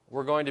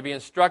 We're going to be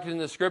instructed in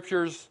the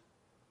Scriptures.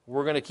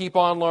 We're going to keep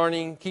on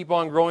learning, keep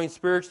on growing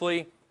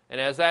spiritually. And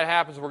as that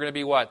happens, we're going to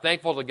be what?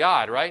 Thankful to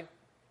God, right?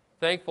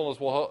 Thankfulness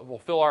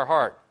will fill our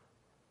heart.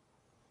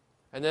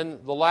 And then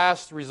the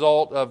last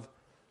result of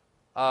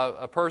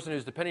a person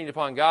who's depending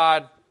upon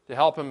God to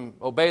help him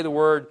obey the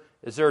word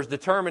is there's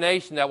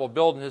determination that will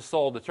build in his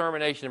soul.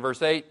 Determination in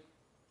verse 8.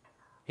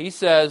 He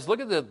says, look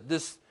at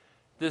this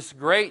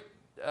great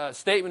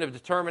statement of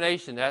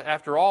determination.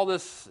 After all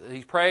this,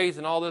 he prays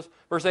and all this.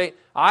 Verse 8,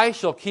 I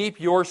shall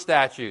keep your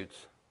statutes.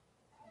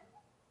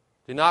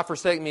 Do not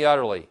forsake me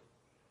utterly.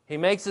 He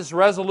makes this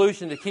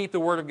resolution to keep the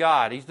word of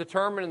God. He's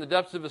determined in the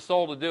depths of his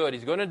soul to do it.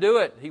 He's going to do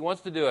it. He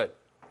wants to do it.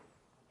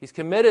 He's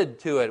committed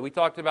to it. We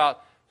talked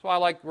about, that's why I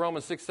like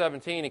Romans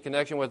 6:17 in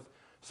connection with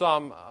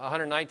Psalm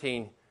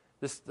 119.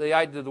 The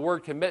idea of the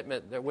word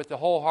commitment, that with the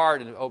whole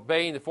heart and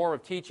obeying the form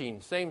of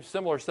teaching,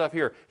 similar stuff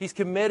here. He's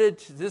committed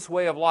to this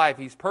way of life.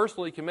 He's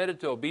personally committed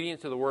to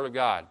obedience to the Word of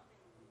God.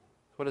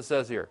 That's what it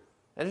says here.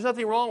 And there's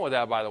nothing wrong with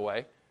that, by the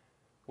way.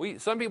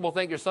 Some people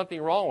think there's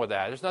something wrong with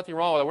that. There's nothing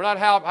wrong with it. We're not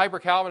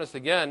hyper-Calvinists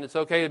again. It's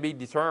okay to be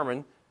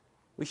determined.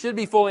 We should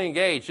be fully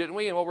engaged, shouldn't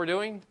we, in what we're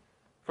doing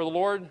for the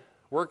Lord?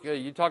 Work.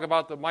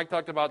 Mike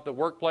talked about the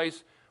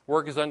workplace.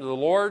 Work is unto the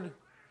Lord.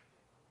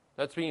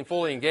 That's being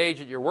fully engaged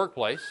at your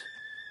workplace.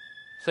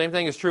 Same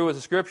thing is true with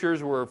the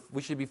Scriptures, where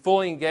we should be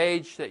fully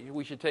engaged, that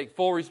we should take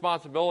full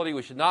responsibility.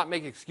 We should not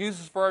make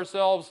excuses for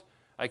ourselves.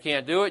 I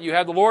can't do it. You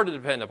have the Lord to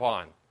depend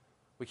upon.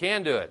 We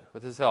can do it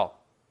with His help.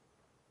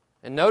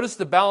 And notice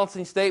the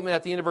balancing statement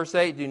at the end of verse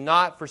 8, do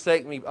not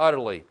forsake me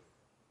utterly.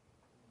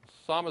 The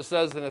psalmist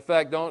says, in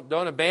effect,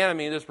 don't abandon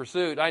me in this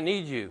pursuit. I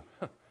need you.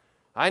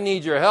 I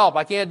need your help.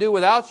 I can't do it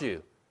without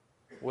you.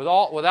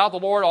 Without the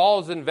Lord, all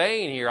is in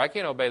vain here. I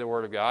can't obey the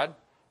Word of God.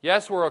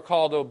 Yes, we're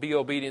called to be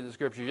obedient to the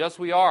Scriptures. Yes,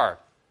 we are.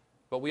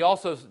 But we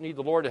also need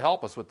the Lord to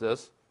help us with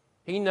this.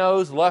 He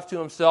knows, left to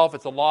Himself,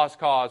 it's a lost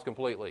cause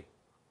completely.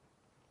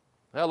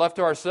 Now, left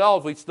to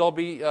ourselves, we'd still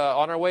be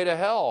on our way to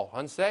hell,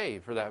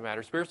 unsaved for that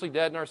matter, spiritually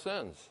dead in our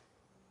sins.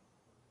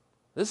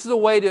 This is a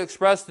way to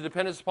express the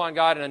dependence upon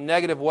God in a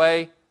negative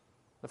way.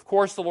 Of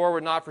course, the Lord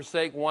would not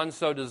forsake one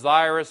so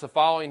desirous of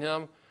following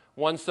Him,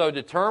 one so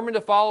determined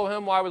to follow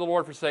Him. Why would the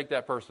Lord forsake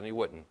that person? He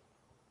wouldn't.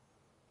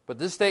 But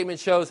this statement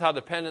shows how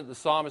dependent the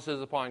psalmist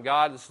is upon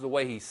God. This is the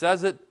way he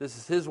says it. This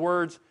is his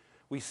words.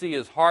 We see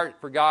his heart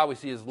for God. We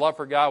see his love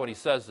for God when he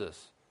says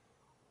this.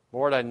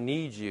 Lord, I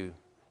need you.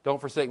 Don't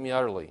forsake me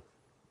utterly.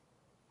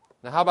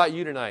 Now, how about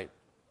you tonight?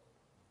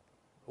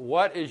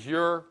 What is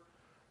your,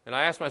 and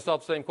I ask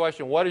myself the same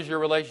question, what is your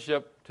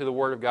relationship to the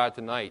Word of God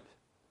tonight?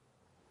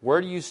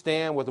 Where do you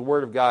stand with the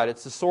Word of God?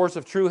 It's the source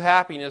of true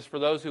happiness for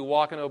those who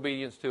walk in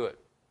obedience to it.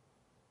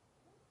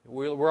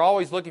 We're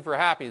always looking for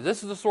happiness.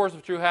 This is the source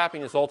of true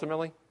happiness,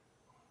 ultimately.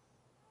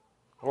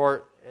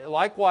 Or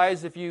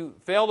likewise, if you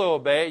fail to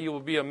obey it, you will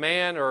be a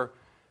man, or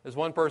as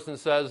one person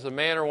says, a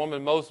man or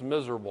woman most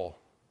miserable.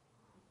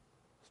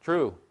 It's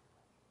true.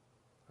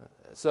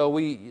 So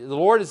the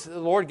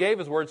Lord gave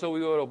His word so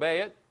we would obey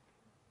it.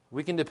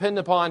 We can depend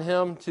upon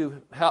Him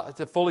to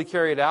fully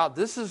carry it out.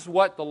 This is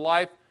what the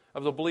life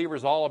of the believer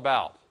is all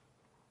about.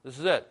 This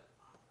is it.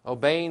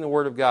 Obeying the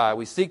Word of God.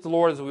 We seek the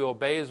Lord as we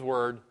obey His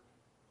word.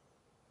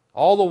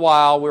 All the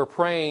while, we're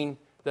praying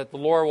that the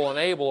Lord will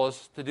enable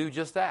us to do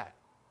just that.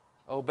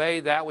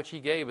 Obey that which He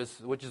gave us,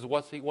 which is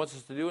what He wants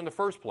us to do in the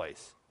first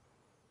place.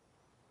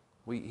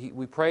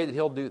 We pray that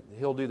He'll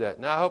do that.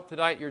 Now, I hope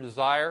tonight your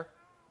desire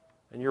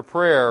and your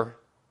prayer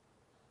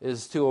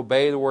is to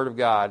obey the Word of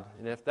God.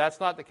 And if that's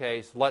not the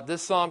case, let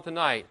this psalm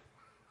tonight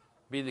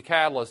be the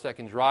catalyst that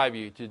can drive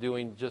you to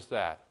doing just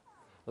that.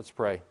 Let's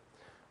pray.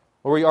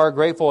 Lord, we are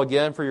grateful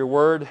again for your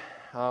Word.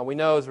 We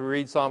know as we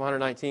read Psalm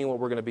 119 what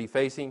we're going to be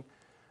facing.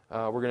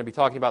 We're going to be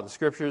talking about the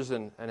Scriptures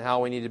and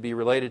how we need to be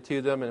related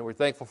to them, and we're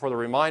thankful for the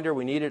reminder.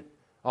 We need it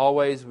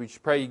always. We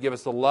pray you give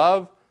us the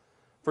love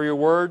for your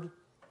Word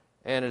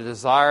and a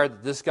desire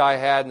that this guy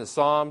had in the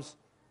Psalms.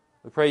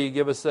 We pray you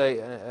give us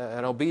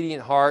an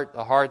obedient heart,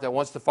 a heart that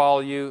wants to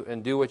follow you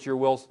and do what your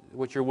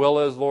will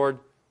is, Lord.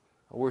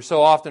 We're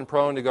so often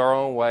prone to go our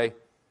own way,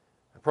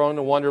 prone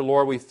to wonder,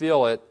 Lord, we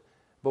feel it,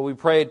 but we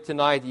pray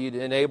tonight that you'd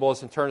enable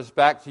us and turn us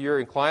back to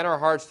incline our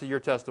hearts to your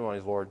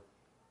testimonies, Lord,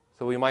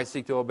 so we might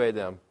seek to obey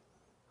them.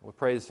 We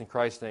pray this in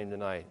Christ's name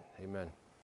tonight. Amen.